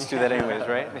 Most of us do that anyways,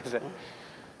 right?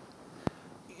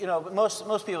 But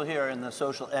most people here are in the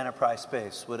social enterprise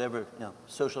space, whatever,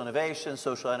 social innovation,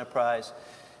 social enterprise.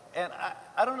 And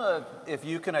I don't know if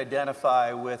you can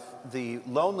identify with the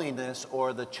loneliness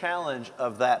or the challenge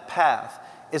of that path.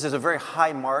 Is it a very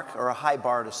high mark or a high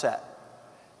bar to set?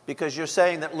 Because you're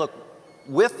saying that, look,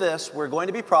 with this, we're going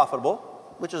to be profitable,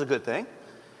 which is a good thing.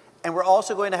 And we're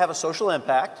also going to have a social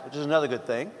impact, which is another good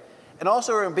thing. And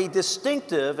also we're going to be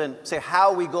distinctive and say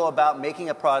how we go about making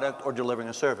a product or delivering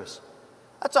a service.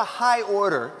 That's a high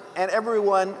order, and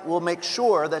everyone will make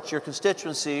sure that your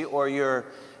constituency or your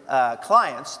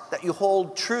clients, that you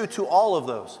hold true to all of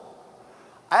those.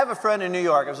 I have a friend in New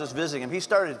York, I was just visiting him, he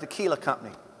started a tequila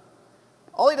company.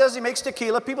 All he does is he makes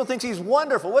tequila, people think he's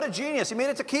wonderful, what a genius, he made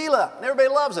a tequila, and everybody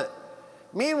loves it.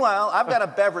 Meanwhile, I've got a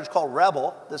beverage called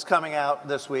Rebel that's coming out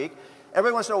this week.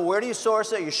 Everybody wants to know, where do you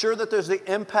source it? Are you sure that there's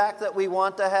the impact that we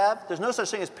want to have? There's no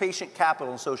such thing as patient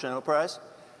capital in social enterprise.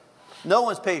 No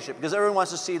one's patient because everyone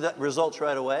wants to see the results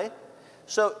right away.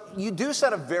 So you do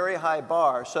set a very high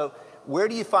bar. So where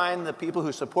do you find the people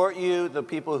who support you, the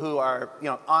people who are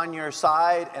on your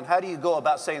side, and how do you go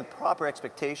about setting proper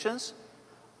expectations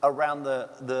around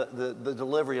the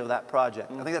delivery of that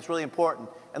project? I think that's really important.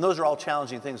 And those are all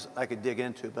challenging things I could dig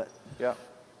into, but. Yeah,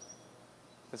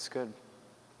 that's good.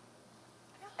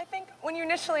 I think when you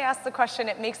initially asked the question,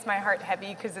 it makes my heart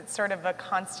heavy because it's sort of a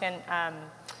constant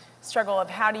struggle of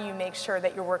how do you make sure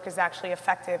that your work is actually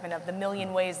effective, and of the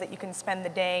million ways that you can spend the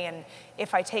day, and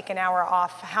if I take an hour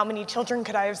off, how many children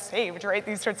could I have saved, right?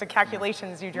 These sorts of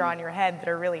calculations you draw in your head that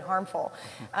are really harmful.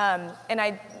 And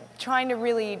I'm trying to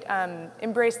really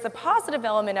embrace the positive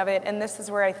element of it, and this is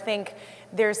where I think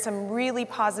there's some really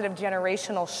positive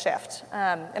generational shift.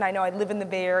 And I know I live in the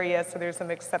Bay Area, so there's some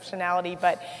exceptionality,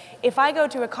 but if I go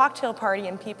to a cocktail party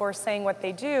and people are saying what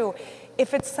they do,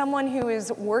 if it's someone who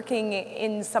is working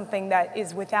in something that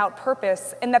is without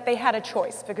purpose and that they had a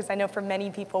choice, because I know for many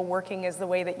people working is the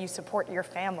way that you support your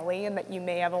family and that you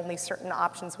may have only certain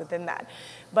options within that.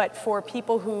 But for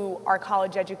people who are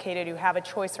college educated, who have a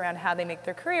choice around how they make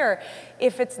their career,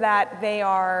 if it's that they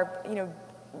are,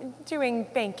 doing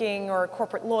banking or a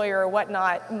corporate lawyer or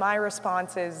whatnot, my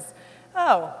response is,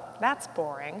 oh, that's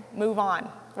boring, move on,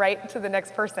 right, to the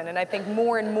next person. And I think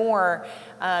more and more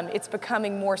it's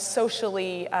becoming more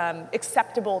socially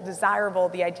acceptable, desirable,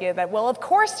 the idea that, well, of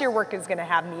course your work is going to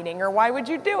have meaning, or why would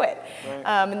you do it? Right.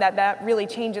 And that really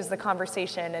changes the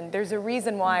conversation. And there's a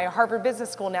reason why Harvard Business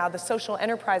School now, the Social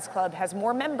Enterprise Club, has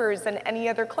more members than any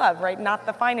other club, right? Not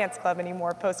the finance club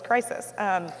anymore post-crisis.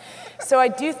 So I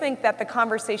do think that the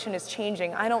conversation is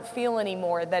changing. I don't feel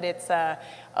anymore that it's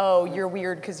oh, you're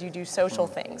weird because you do social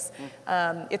things.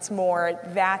 It's more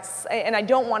that's, and I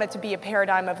don't want it to be a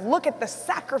paradigm of, look at the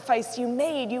sacrifice you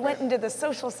made. You went into the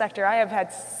social sector. I have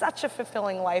had such a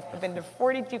fulfilling life. I've been to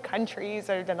 42 countries.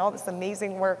 I've done all this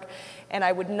amazing work. And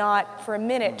I would not, for a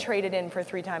minute, trade it in for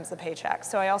 3 times the paycheck.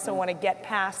 So I also want to get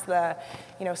past the,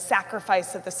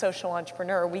 sacrifice of the social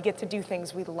entrepreneur. We get to do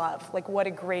things we love. Like, what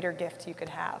a greater gift you could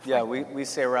have. Yeah, we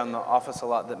say around the office a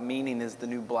lot that meaning is the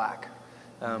new black.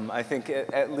 I think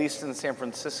at least in San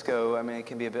Francisco, it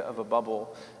can be a bit of a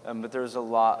bubble, but there's a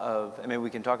lot of, we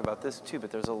can talk about this too,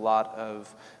 but there's a lot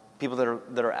of people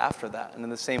that are after that. And in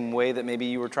the same way that maybe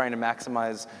you were trying to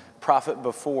maximize profit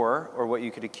before, or what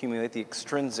you could accumulate, the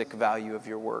extrinsic value of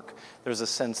your work, there's a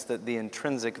sense that the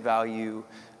intrinsic value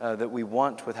that we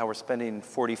want with how we're spending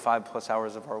 45 plus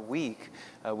hours of our week,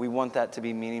 we want that to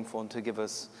be meaningful and to give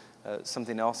us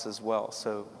something else as well.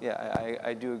 So yeah,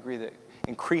 I do agree that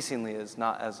increasingly is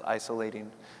not as isolating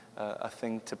a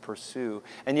thing to pursue.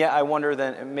 And yet I wonder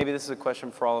then, and maybe this is a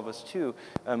question for all of us too,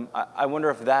 I wonder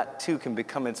if that too can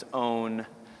become its own,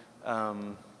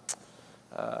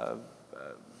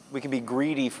 we can be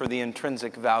greedy for the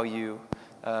intrinsic value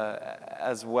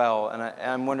as well. And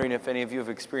I'm wondering if any of you have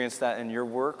experienced that in your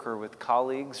work or with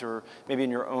colleagues or maybe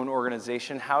in your own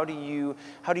organization. How do you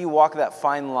walk that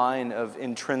fine line of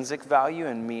intrinsic value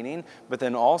and meaning, but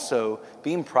then also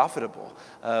being profitable,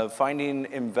 finding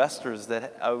investors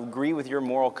that agree with your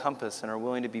moral compass and are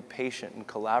willing to be patient and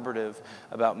collaborative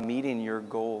about meeting your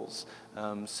goals,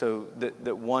 so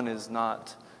that one is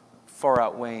not far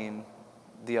outweighing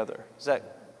the other. Does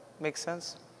that make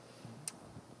sense?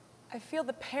 I feel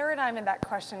the paradigm in that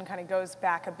question kind of goes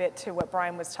back a bit to what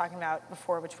Brian was talking about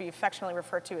before, which we affectionately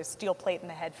refer to as steel plate in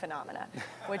the head phenomena,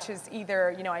 which is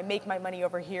either, I make my money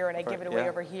over here and I give it away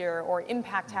over here, or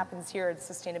impact happens here and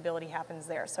sustainability happens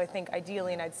there. So I think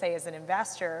ideally, and I'd say as an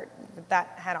investor, with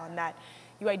that hat on, that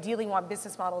you ideally want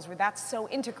business models where that's so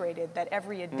integrated that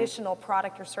every additional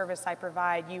product or service I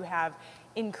provide, you have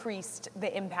increased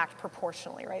the impact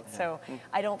proportionally, right? So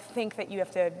I don't think that you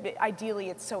have to, ideally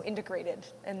it's so integrated,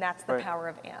 and that's the power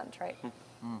of and, right?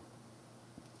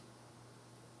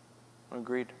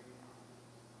 Agreed.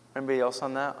 Anybody else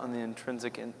on that, on the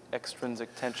intrinsic and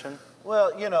extrinsic tension?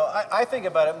 Well, I think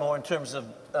about it more in terms of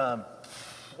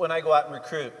when I go out and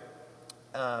recruit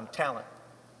talent,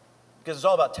 because it's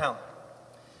all about talent.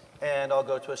 And I'll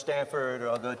go to a Stanford, or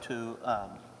I'll go to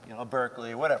a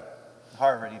Berkeley, or whatever,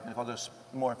 Harvard, even if I'll go to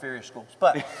more inferior schools.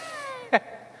 But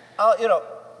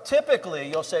typically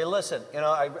you'll say, listen,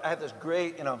 I have this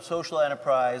great, social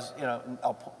enterprise,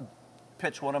 I'll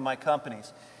pitch one of my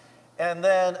companies, and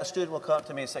then a student will come up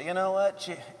to me and say, you know what,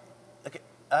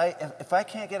 if I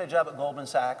can't get a job at Goldman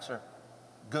Sachs or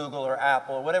Google or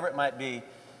Apple or whatever it might be,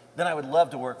 then I would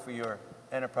love to work for your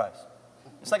enterprise.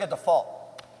 It's like a default.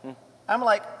 I'm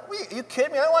like, are you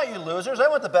kidding me? I don't want you losers. I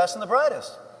want the best and the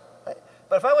brightest. Right?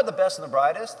 But if I want the best and the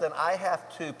brightest, then I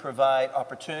have to provide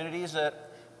opportunities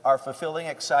that are fulfilling,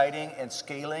 exciting, and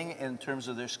scaling in terms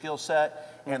of their skill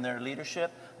set and their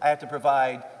leadership. I have to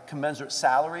provide commensurate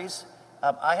salaries.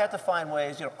 I have to find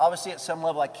ways, obviously at some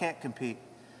level I can't compete.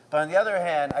 But on the other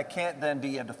hand, I can't then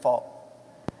be a default.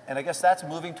 And I guess that's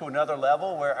moving to another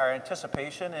level where our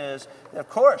anticipation is, of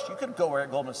course, you could go work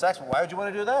at Goldman Sachs, but why would you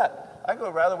want to do that? I'd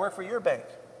go rather work for your bank.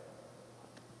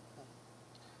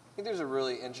 I think there's a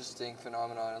really interesting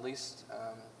phenomenon, at least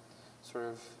sort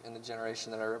of in the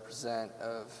generation that I represent,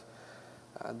 of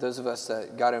those of us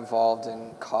that got involved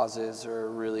in causes or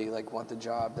really want the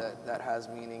job that has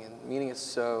meaning. And meaning is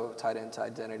so tied into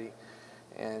identity.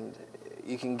 And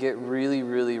you can get really,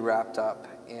 really wrapped up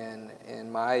in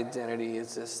my identity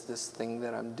is this thing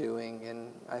that I'm doing,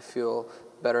 and I feel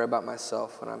better about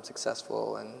myself when I'm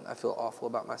successful, and I feel awful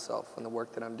about myself when the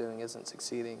work that I'm doing isn't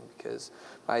succeeding, because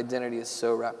my identity is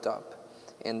so wrapped up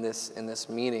in this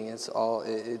meaning. It's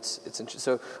interesting.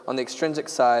 So on the extrinsic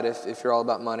side, if you're all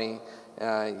about money,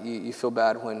 you feel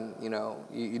bad when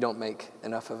you don't make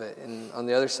enough of it. And on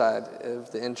the other side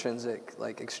of the intrinsic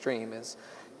extreme is,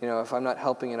 if I'm not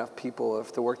helping enough people,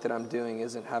 if the work that I'm doing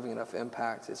isn't having enough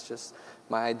impact, it's just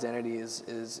my identity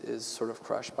is sort of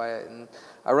crushed by it. And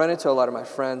I run into a lot of my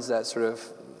friends that sort of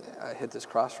hit this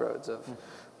crossroads of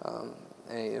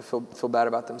feel bad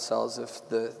about themselves if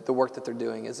the work that they're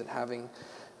doing isn't having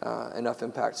enough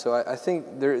impact. So I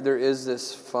think there is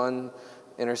this fun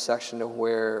intersection of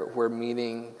where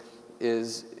meaning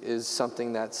is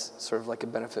something that's sort of like a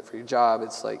benefit for your job.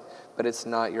 It's but it's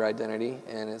not your identity,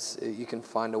 and you can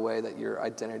find a way that your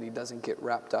identity doesn't get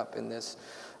wrapped up in this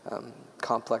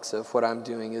complex of what I'm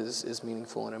doing is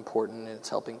meaningful and important, and it's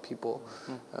helping people.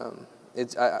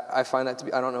 I find that to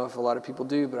be, I don't know if a lot of people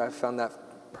do, but I've found that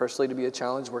personally to be a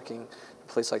challenge working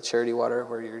a place like Charity Water,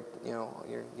 where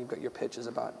you've got your pitch is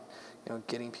about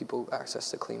getting people access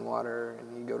to clean water,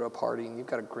 and you go to a party and you've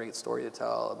got a great story to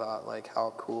tell about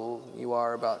how cool you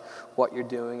are about what you're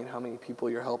doing and how many people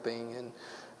you're helping. And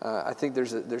I think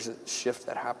there's a shift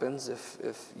that happens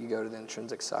if you go to the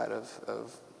intrinsic side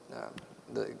of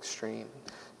the extreme,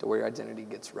 to where your identity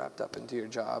gets wrapped up into your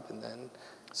job, and then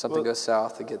something goes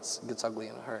south, it gets ugly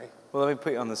in a hurry. Well, let me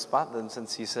put you on the spot then,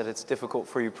 since you said it's difficult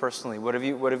for you personally. What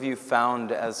have you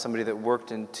found as somebody that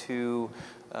worked in two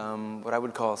what I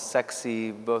would call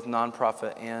sexy, both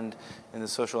nonprofit and in the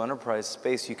social enterprise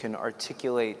space? You can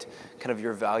articulate kind of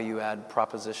your value add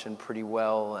proposition pretty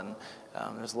well, and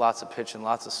there's lots of pitch and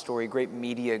lots of story, great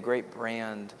media, great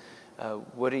brand.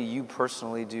 What do you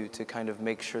personally do to kind of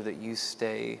make sure that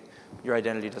your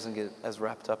identity doesn't get as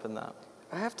wrapped up in that?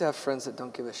 I have to have friends that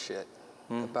don't give a shit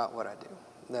about what I do,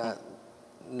 that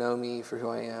know me for who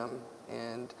I am,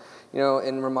 and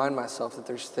remind myself that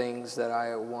there's things that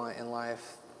I want in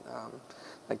life,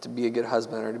 like to be a good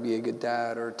husband, or to be a good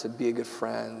dad, or to be a good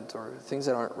friend, or things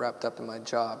that aren't wrapped up in my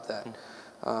job. That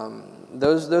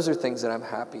those are things that I'm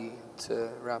happy to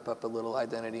wrap up a little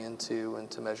identity into and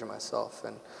to measure myself.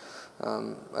 And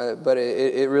but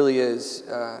it really is,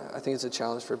 I think it's a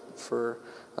challenge for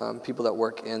people that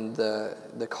work in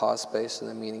the cause space and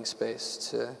the meaning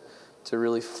space to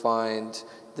really find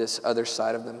this other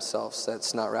side of themselves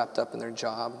that's not wrapped up in their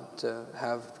job, to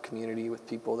have community with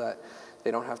people that they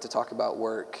don't have to talk about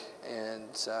work, and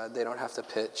they don't have to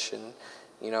pitch, and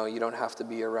you don't have to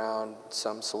be around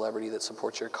some celebrity that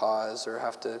supports your cause, or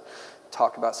have to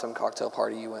talk about some cocktail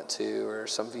party you went to or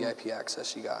some VIP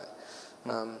access you got.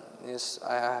 I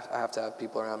have to have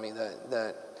people around me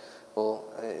that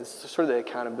will, it's sort of the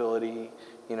accountability,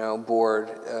 board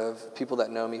of people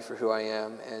that know me for who I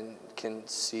am and can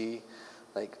see,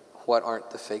 like, what aren't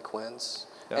the fake wins.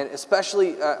 Yeah. And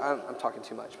especially, I'm talking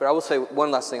too much, but I will say one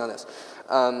last thing on this.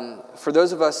 For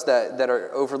those of us that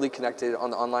are overly connected on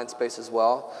the online space as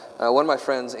well, one of my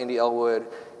friends, Andy Elwood,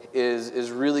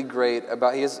 is really great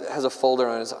about, he has a folder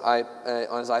on his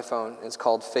iPhone. It's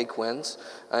called Fake Wins.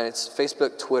 And it's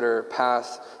Facebook, Twitter,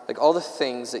 Path, like all the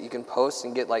things that you can post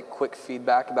and get like quick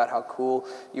feedback about how cool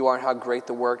you are and how great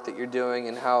the work that you're doing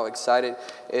and how excited.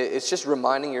 It's just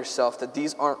reminding yourself that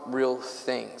these aren't real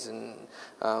things. And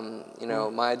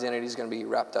my identity is going to be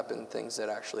wrapped up in things that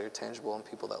actually are tangible and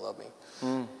people that love me.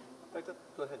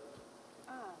 Go ahead.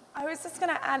 I was just going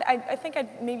to add, I think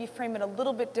I'd maybe frame it a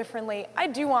little bit differently. I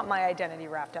do want my identity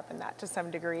wrapped up in that to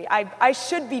some degree. I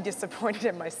should be disappointed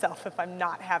in myself if I'm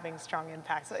not having strong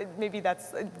impacts. So maybe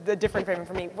that's the different framing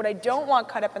for me. What I don't want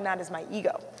cut up in that is my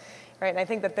ego. Right? And I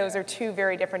think that those are two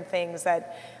very different things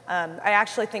that I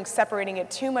actually think separating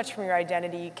it too much from your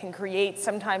identity can create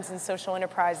sometimes in social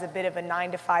enterprise a bit of a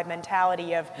 9-to-5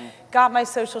 mentality of, got my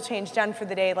social change done for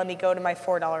the day, let me go to my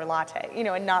 $4 latte,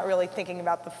 and not really thinking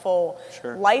about the full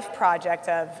life project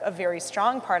of a very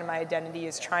strong part of my identity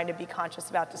is trying to be conscious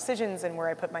about decisions and where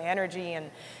I put my energy. And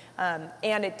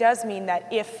it does mean that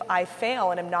if I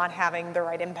fail and am not having the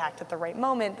right impact at the right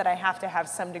moment, that I have to have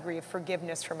some degree of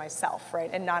forgiveness for myself, right?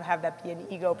 And not have that be an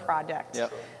ego project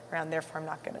around, therefore I'm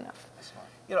not good enough.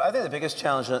 I think the biggest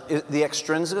challenge, the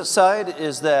extrinsic side,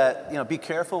 is that, be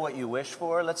careful what you wish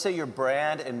for. Let's say your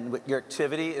brand and your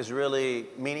activity is really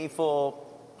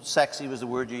meaningful, sexy was the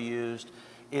word you used,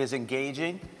 is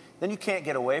engaging, then you can't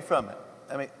get away from it.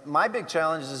 I mean, my big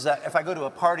challenge is that if I go to a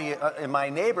party in my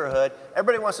neighborhood,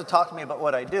 everybody wants to talk to me about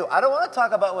what I do. I don't want to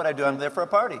talk about what I do. I'm there for a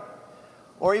party.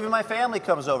 Or even my family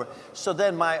comes over. So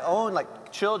then my own,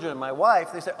 children, my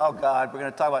wife, they say, oh, God, we're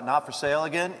going to talk about not for sale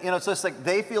again. It's just like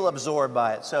they feel absorbed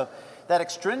by it. So that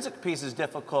extrinsic piece is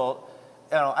difficult.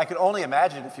 I could only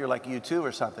imagine if you're like U2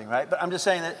 or something, right? But I'm just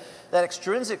saying that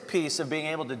extrinsic piece of being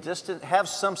able to have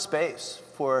some space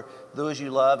for those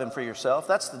you love and for yourself,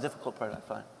 that's the difficult part I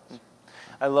find.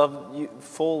 I love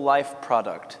full life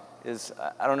product.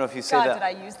 I don't know if you say that. Did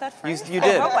I use that phrase? You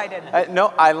did. I hope I didn't.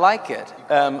 No, I like it.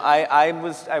 I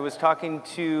was talking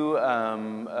to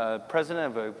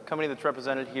president of a company that's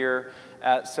represented here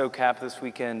at SOCAP this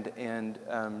weekend, and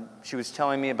she was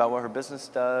telling me about what her business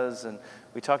does, and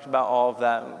we talked about all of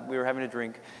that. We were having a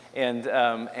drink, and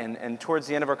towards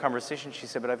the end of our conversation, she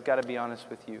said, "But I've got to be honest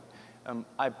with you.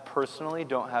 I personally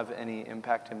don't have any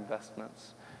impact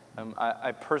investments.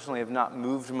 I personally have not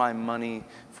moved my money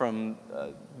from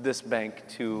this bank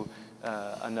to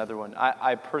another one.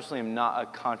 I personally am not a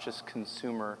conscious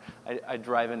consumer. I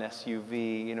drive an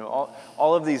SUV,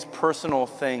 all of these personal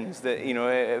things that,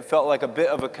 it felt like a bit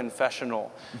of a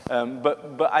confessional.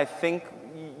 But I think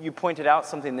you pointed out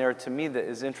something there to me that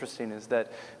is interesting, is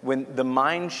that when the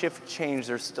mind shift changed,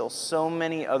 there's still so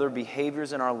many other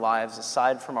behaviors in our lives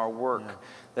aside from our work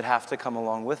that have to come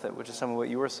along with it, which is some of what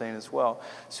you were saying as well.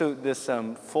 So this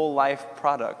full life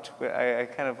product, I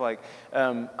kind of like,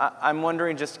 I'm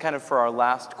wondering just kind of for our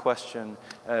last question,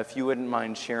 if you wouldn't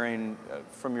mind sharing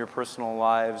from your personal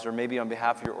lives or maybe on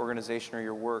behalf of your organization or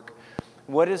your work,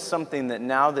 what is something that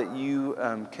now that you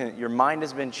your mind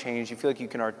has been changed, you feel like you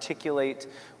can articulate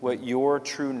what your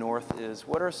true north is?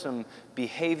 What are some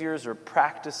behaviors or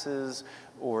practices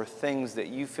or things that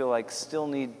you feel like still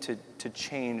need to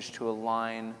change to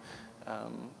align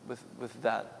with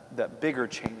that bigger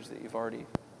change that you've already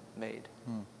made?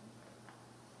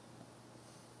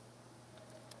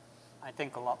 I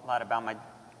think a lot about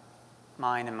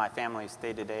mine and my family's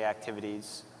day-to-day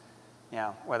activities.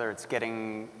 Whether it's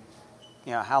getting,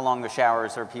 how long the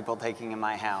showers are people taking in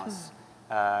my house,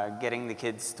 getting the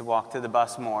kids to walk to the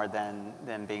bus more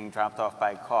than being dropped off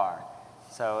by car.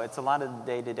 So it's a lot of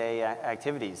day-to-day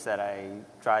activities that I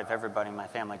drive everybody in my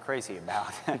family crazy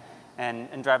about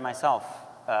and drive myself,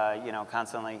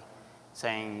 constantly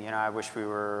saying, I wish we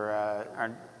were,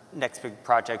 our next big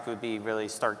project would be really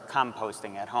start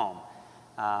composting at home.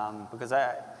 Because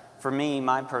For me,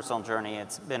 my personal journey,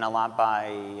 it's been a lot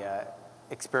by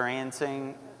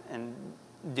experiencing and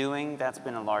doing. That's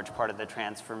been a large part of the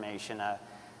transformation.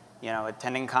 You know,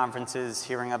 attending conferences,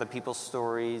 hearing other people's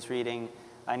stories, reading.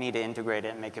 I need to integrate it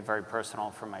and make it very personal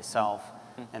for myself.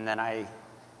 And then I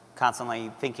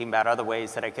constantly thinking about other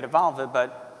ways that I could evolve it,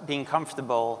 but being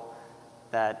comfortable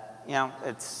that, you know,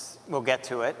 we'll get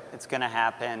to it. It's going to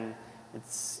happen.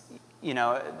 It's, you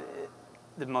know,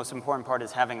 the most important part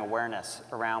is having awareness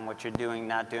around what you're doing,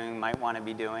 not doing, might want to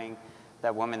be doing.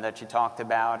 That woman that you talked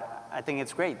about, I think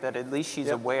it's great that at least she's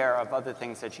aware of other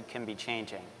things that she can be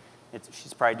changing.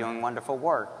 She's probably doing wonderful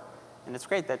work. And it's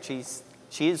great that she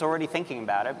is already thinking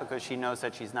about it because she knows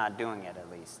that she's not doing it, at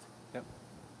least. Yep.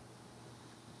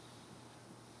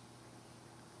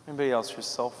 Anybody else,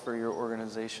 yourself or your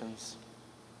organizations?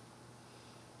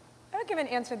 I would give an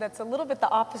answer that's a little bit the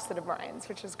opposite of Brian's,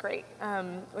 which is great,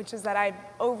 which is that I,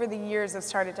 over the years, have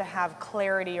started to have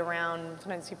clarity around,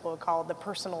 sometimes people would call it the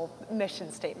personal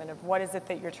mission statement of what is it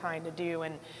that you're trying to do.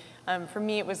 And for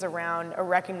me, it was around a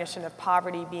recognition of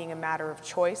poverty being a matter of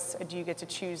choice. Do you get to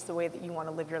choose the way that you want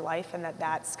to live your life, and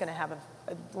that's going to have a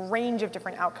range of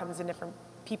different outcomes in different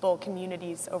people,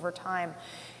 communities over time.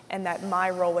 And that my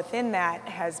role within that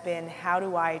has been, how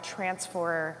do I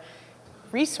transfer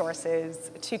resources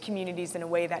to communities in a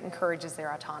way that encourages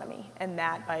their autonomy, and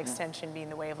that by extension being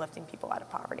the way of lifting people out of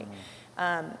poverty.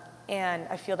 And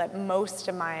I feel that most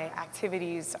of my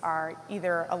activities are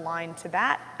either aligned to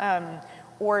that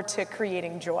or to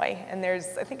creating joy. And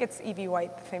there's, I think it's E.B.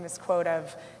 White, the famous quote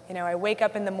of, you know, I wake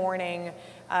up in the morning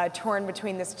torn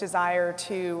between this desire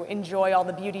to enjoy all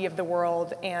the beauty of the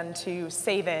world and to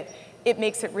save it. It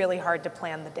makes it really hard to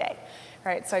plan the day.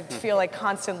 Right, so I feel like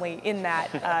constantly in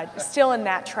that, still in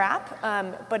that trap,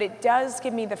 but it does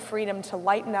give me the freedom to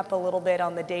lighten up a little bit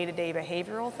on the day-to-day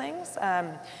behavioral things,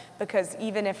 because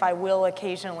even if I will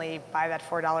occasionally buy that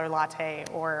 $4 latte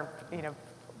or, you know,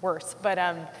 worse, but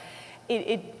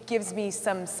it gives me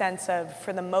some sense of,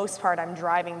 for the most part, I'm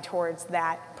driving towards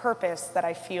that purpose that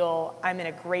I feel I'm in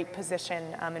a great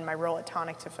position in my role at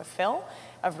Tonic to fulfill,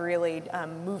 of really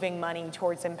moving money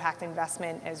towards impact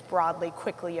investment as broadly,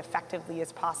 quickly, effectively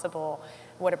as possible.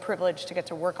 What a privilege to get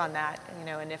to work on that, you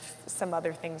know, and if some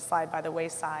other things slide by the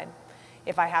wayside,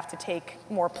 if I have to take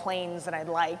more planes than I'd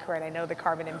like, right, I know the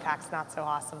carbon impact's not so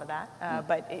awesome with that,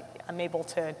 but I'm able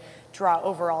to draw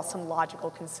overall some logical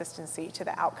consistency to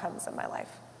the outcomes of my life.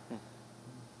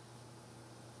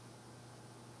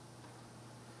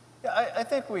 Yeah, I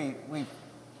think we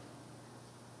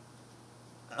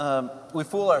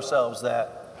fool ourselves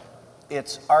that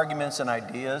it's arguments and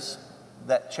ideas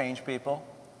that change people,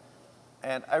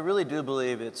 and I really do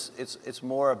believe it's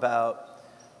more about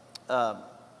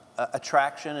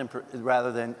attraction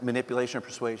rather than manipulation or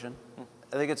persuasion.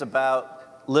 I think it's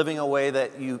about living a way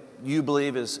that you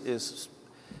believe is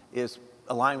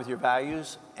aligned with your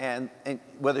values, and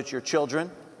whether it's your children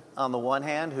on the one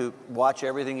hand who watch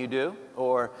everything you do,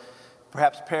 or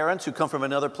perhaps parents who come from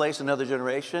another place, another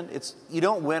generation. You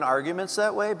don't win arguments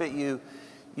that way, but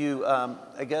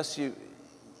I guess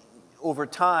over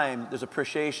time, there's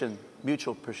appreciation,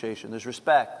 mutual appreciation, there's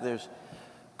respect, there's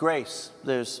grace,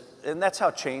 and that's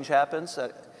how change happens.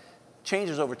 Change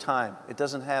is over time. It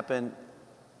doesn't happen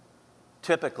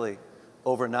typically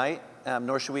overnight,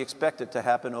 nor should we expect it to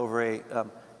happen over a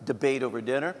debate over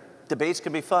dinner. Debates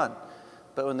can be fun,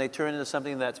 but when they turn into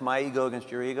something that's my ego against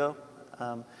your ego,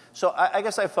 so I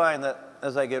guess I find that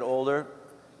as I get older,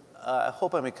 I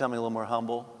hope I'm becoming a little more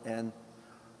humble and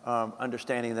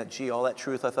understanding that, gee, all that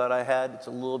truth I thought I had, it's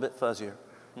a little bit fuzzier.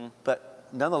 But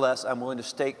nonetheless, I'm willing to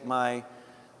stake my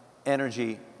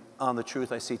energy on the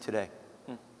truth I see today.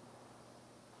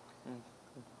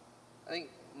 I think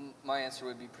my answer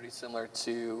would be pretty similar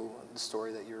to the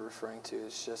story that you're referring to.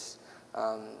 It's just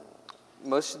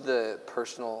most of the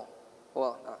personal,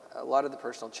 a lot of the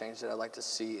personal change that I'd like to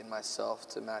see in myself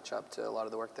to match up to a lot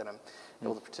of the work that I'm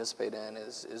able to participate in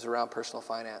is around personal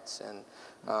finance. And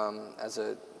as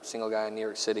a single guy in New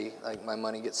York City, like, my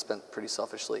money gets spent pretty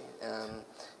selfishly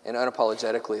and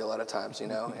unapologetically a lot of times, you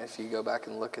know. If you go back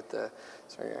and look at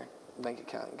your bank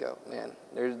account and go, man,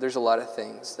 there's a lot of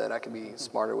things that I could be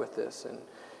smarter with this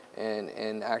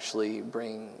and actually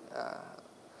bring.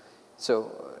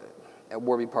 So at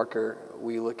Warby Parker,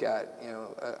 we look at, you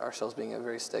know, ourselves being a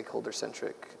very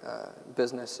stakeholder-centric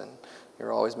business, and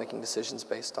you're always making decisions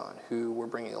based on who we're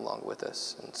bringing along with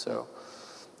us. And so,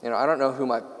 you know, I don't know who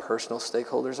my personal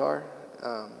stakeholders are,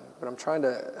 but I'm trying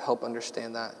to help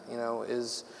understand that. You know,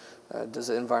 does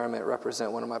the environment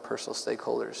represent one of my personal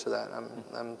stakeholders, so that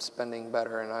I'm spending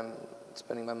better and I'm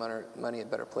spending my money at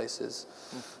better places?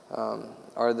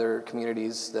 Are there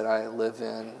communities that I live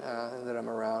in, that I'm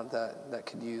around, that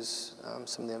could use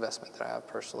some of the investment that I have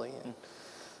personally? And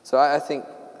so I think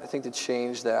the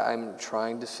change that I'm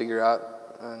trying to figure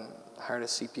out, I hired a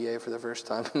CPA for the first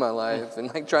time in my life,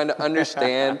 and like trying to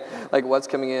understand like what's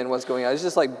coming in, what's going out. It's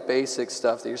just like basic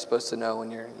stuff that you're supposed to know when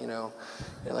you're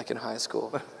like in high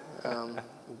school.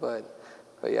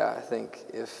 But yeah, I think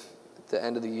if at the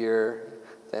end of the year,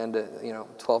 the end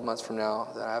of 12 months from now,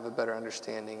 that I have a better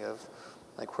understanding of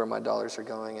like where my dollars are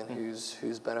going and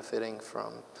who's benefiting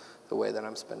from the way that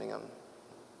I'm spending them.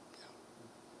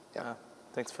 Yeah.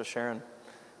 Thanks for sharing.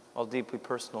 All deeply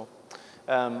personal.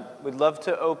 We'd love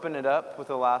to open it up with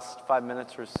the last 5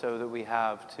 minutes or so that we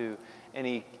have to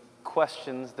any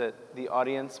questions that the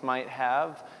audience might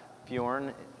have.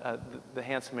 Bjorn, the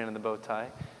handsome man in the bow tie,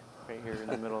 right here in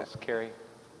the middle is Carrie.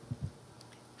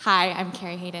 Hi, I'm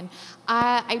Carrie Hayden.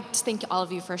 I just thank all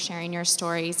of you for sharing your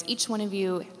stories. Each one of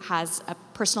you has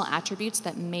personal attributes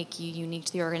that make you unique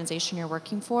to the organization you're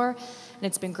working for, and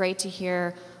it's been great to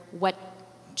hear what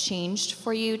changed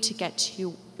for you to get to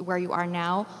where you are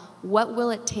now. What will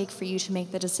it take for you to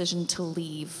make the decision to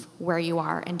leave where you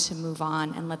are and to move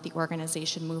on and let the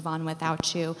organization move on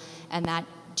without you? And that,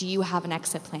 do you have an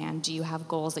exit plan? Do you have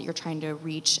goals that you're trying to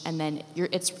reach? And then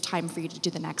it's time for you to do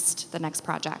the next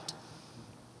project.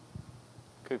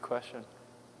 Good question.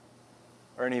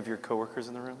 Are any of your coworkers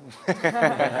in the room?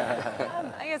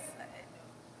 I guess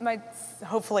my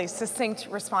hopefully succinct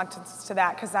response to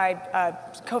that, because I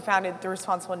co-founded the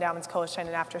Responsible Endowments Coalition,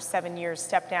 and after 7 years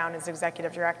stepped down as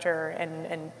executive director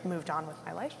and moved on with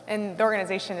my life. And the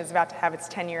organization is about to have its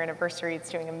 10-year anniversary. It's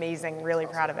doing amazing, really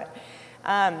proud of it.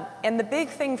 And the big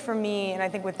thing for me, and I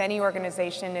think with any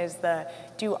organization, is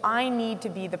do I need to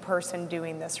be the person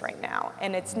doing this right now?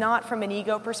 And it's not from an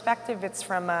ego perspective, it's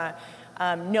from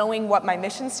knowing what my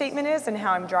mission statement is and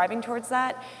how I'm driving towards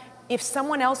that. If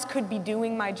someone else could be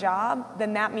doing my job,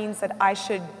 then that means that I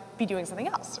should be doing something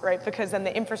else, right? Because then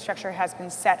the infrastructure has been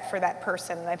set for that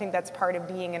person, and I think that's part of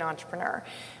being an entrepreneur.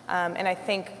 And I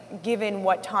think given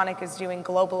what Tonic is doing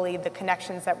globally, the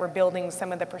connections that we're building,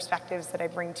 some of the perspectives that I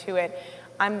bring to it,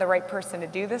 I'm the right person to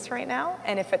do this right now,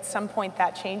 and if at some point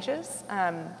that changes,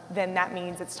 then that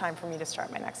means it's time for me to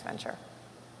start my next venture.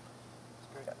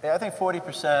 Yeah, I think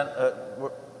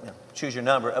 40%, choose your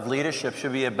number, of leadership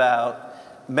should be about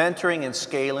mentoring and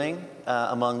scaling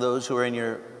among those who are in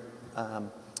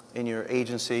your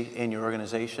agency, in your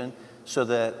organization, so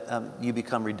that you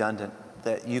become redundant,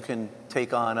 that you can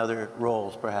take on other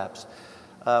roles, perhaps.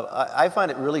 I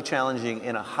find it really challenging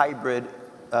in a hybrid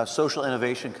social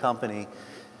innovation company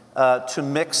to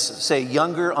mix, say,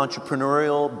 younger,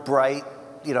 entrepreneurial, bright,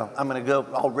 I'm going to go,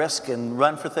 I'll risk and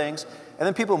run for things, and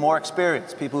then people more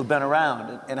experienced, people who've been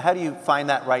around. And how do you find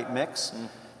that right mix?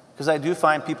 Because I do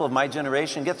find people of my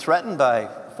generation get threatened by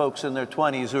folks in their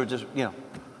 20s who are just,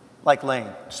 like Lane,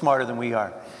 smarter than we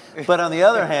are. But on the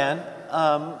other hand,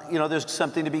 there's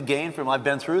something to be gained from. I've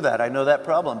been through that. I know that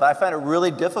problem. But I find it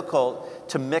really difficult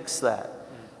to mix that.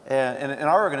 And in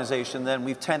our organization, then,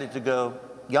 we've tended to go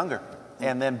younger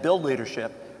and then build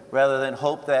leadership rather than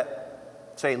hope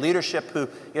that, say, leadership who,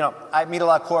 I meet a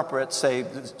lot of corporates, say,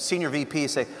 senior VPs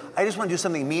say, I just want to do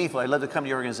something meaningful. I'd love to come to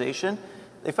your organization.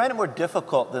 They find it more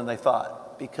difficult than they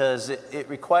thought because it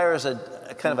requires a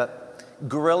kind of a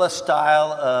guerrilla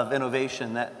style of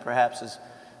innovation that perhaps is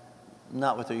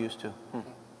not what they're used to. And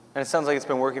it sounds like it's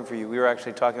been working for you. We were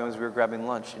actually talking as we were grabbing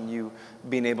lunch, and you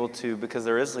being able to, because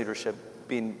there is leadership,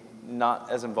 being not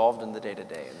as involved in the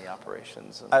day-to-day in the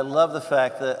operations. I love the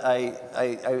fact that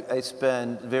I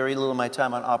spend very little of my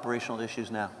time on operational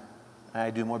issues now. I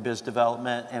do more biz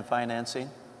development and financing.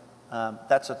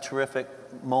 That's a terrific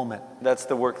moment. That's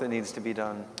the work that needs to be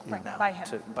done now. By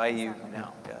him. By you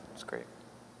now. Yeah, it's great.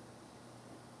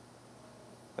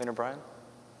 Lane or Brian?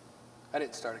 I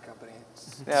didn't start a company.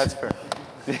 Yeah, that's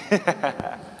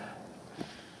fair.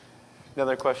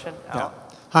 Another question? Yeah.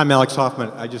 Hi, I'm Alex Hoffman.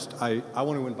 I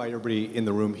want to invite everybody in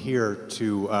the room here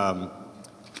to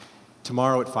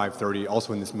tomorrow at 5:30,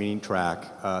 also in this meeting track,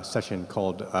 session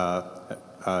called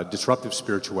Disruptive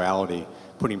Spirituality,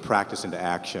 Putting Practice into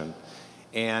Action.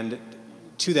 And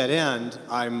to that end,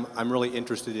 I'm really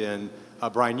interested in,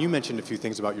 Brian, you mentioned a few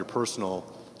things about your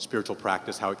personal spiritual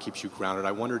practice, how it keeps you grounded.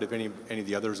 I wondered if any of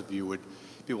the others of you would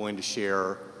be willing to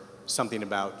share something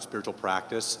about spiritual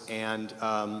practice. And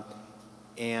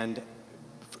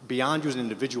beyond you as an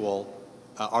individual,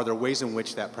 are there ways in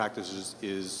which that practice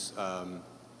is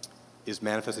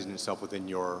manifesting itself within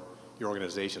your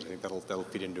organizations? I think that'll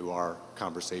feed into our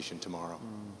conversation tomorrow.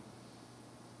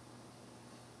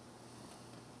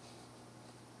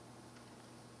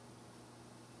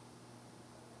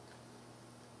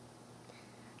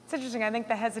 It's interesting. I think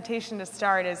the hesitation to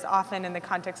start is often in the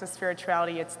context of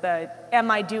spirituality. It's the, am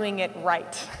I doing it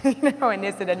right? And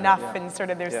is it enough? Yeah. And sort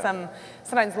of there's some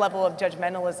sometimes level of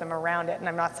judgmentalism around it. And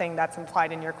I'm not saying that's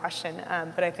implied in your question,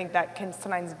 but I think that can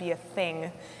sometimes be a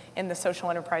thing in the social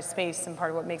enterprise space, and part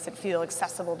of what makes it feel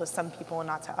accessible to some people and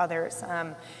not to others.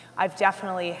 I've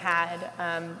definitely had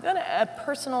a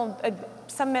personal,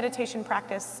 some meditation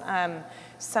practice,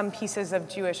 some pieces of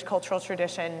Jewish cultural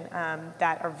tradition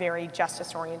that are very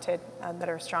justice-oriented, that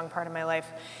are a strong part of my life.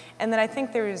 And then I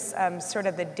think there's sort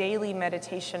of the daily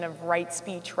meditation of right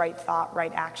speech, right thought,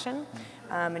 right action,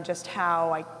 and just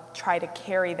how I try to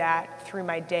carry that through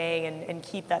my day and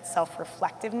keep that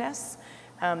self-reflectiveness.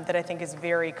 That I think is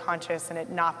very conscious, and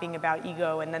it not being about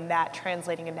ego, and then that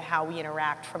translating into how we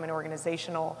interact from an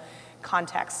organizational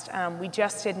context. We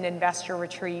just did an investor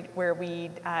retreat where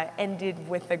we ended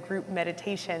with a group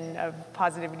meditation of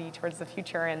positivity towards the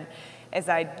future, and as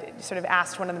I sort of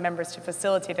asked one of the members to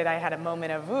facilitate it, I had a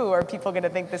moment of, ooh, are people going to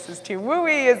think this is too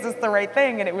wooey? Is this the right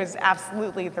thing? And it was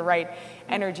absolutely the right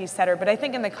energy setter. But I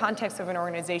think in the context of an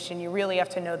organization, you really have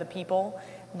to know the people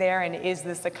there, and is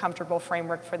this a comfortable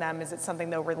framework for them? Is it something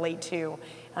they'll relate to,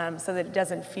 so that it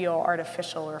doesn't feel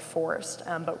artificial or forced,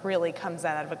 but really comes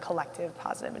out of a collective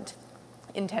positive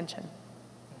intention?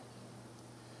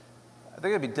 I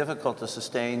think it'd be difficult to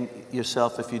sustain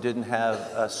yourself if you didn't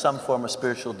have some form of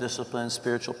spiritual discipline,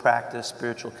 spiritual practice,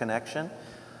 spiritual connection.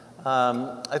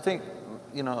 I think,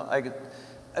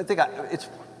 it's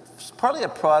partly a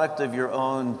product of your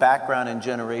own background and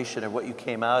generation of what you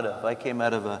came out of. I came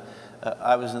out of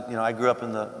I grew up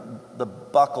in the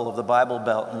buckle of the Bible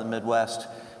Belt in the Midwest,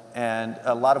 and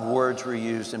a lot of words were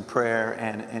used in prayer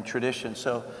and tradition.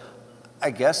 So I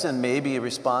guess in maybe a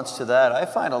response to that, I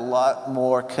find a lot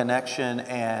more connection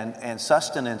and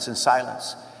sustenance in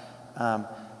silence. I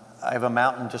have a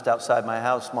mountain just outside my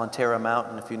house, Montera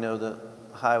Mountain, if you know the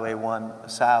Highway 1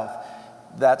 South.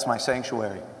 That's my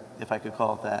sanctuary, if I could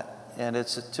call it that. And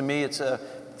to me, it's a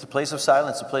place of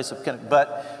silence, a place of connection.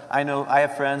 But I know I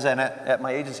have friends, and at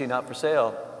my agency, Not For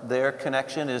Sale, their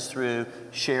connection is through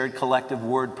shared collective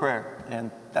word prayer. And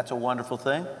that's a wonderful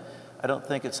thing. I don't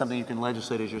think it's something you can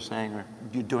legislate, as you're saying, or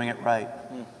you're doing it right.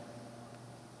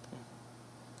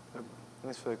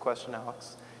 Thanks for the question,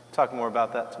 Alex. We'll talk more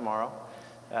about that tomorrow.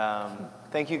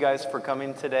 Thank you guys for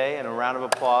coming today, and a round of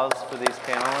applause for these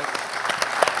panelists.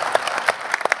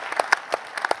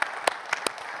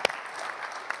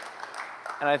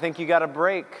 And I think you got a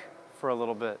break for a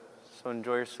little bit, so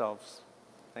enjoy yourselves.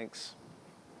 Thanks.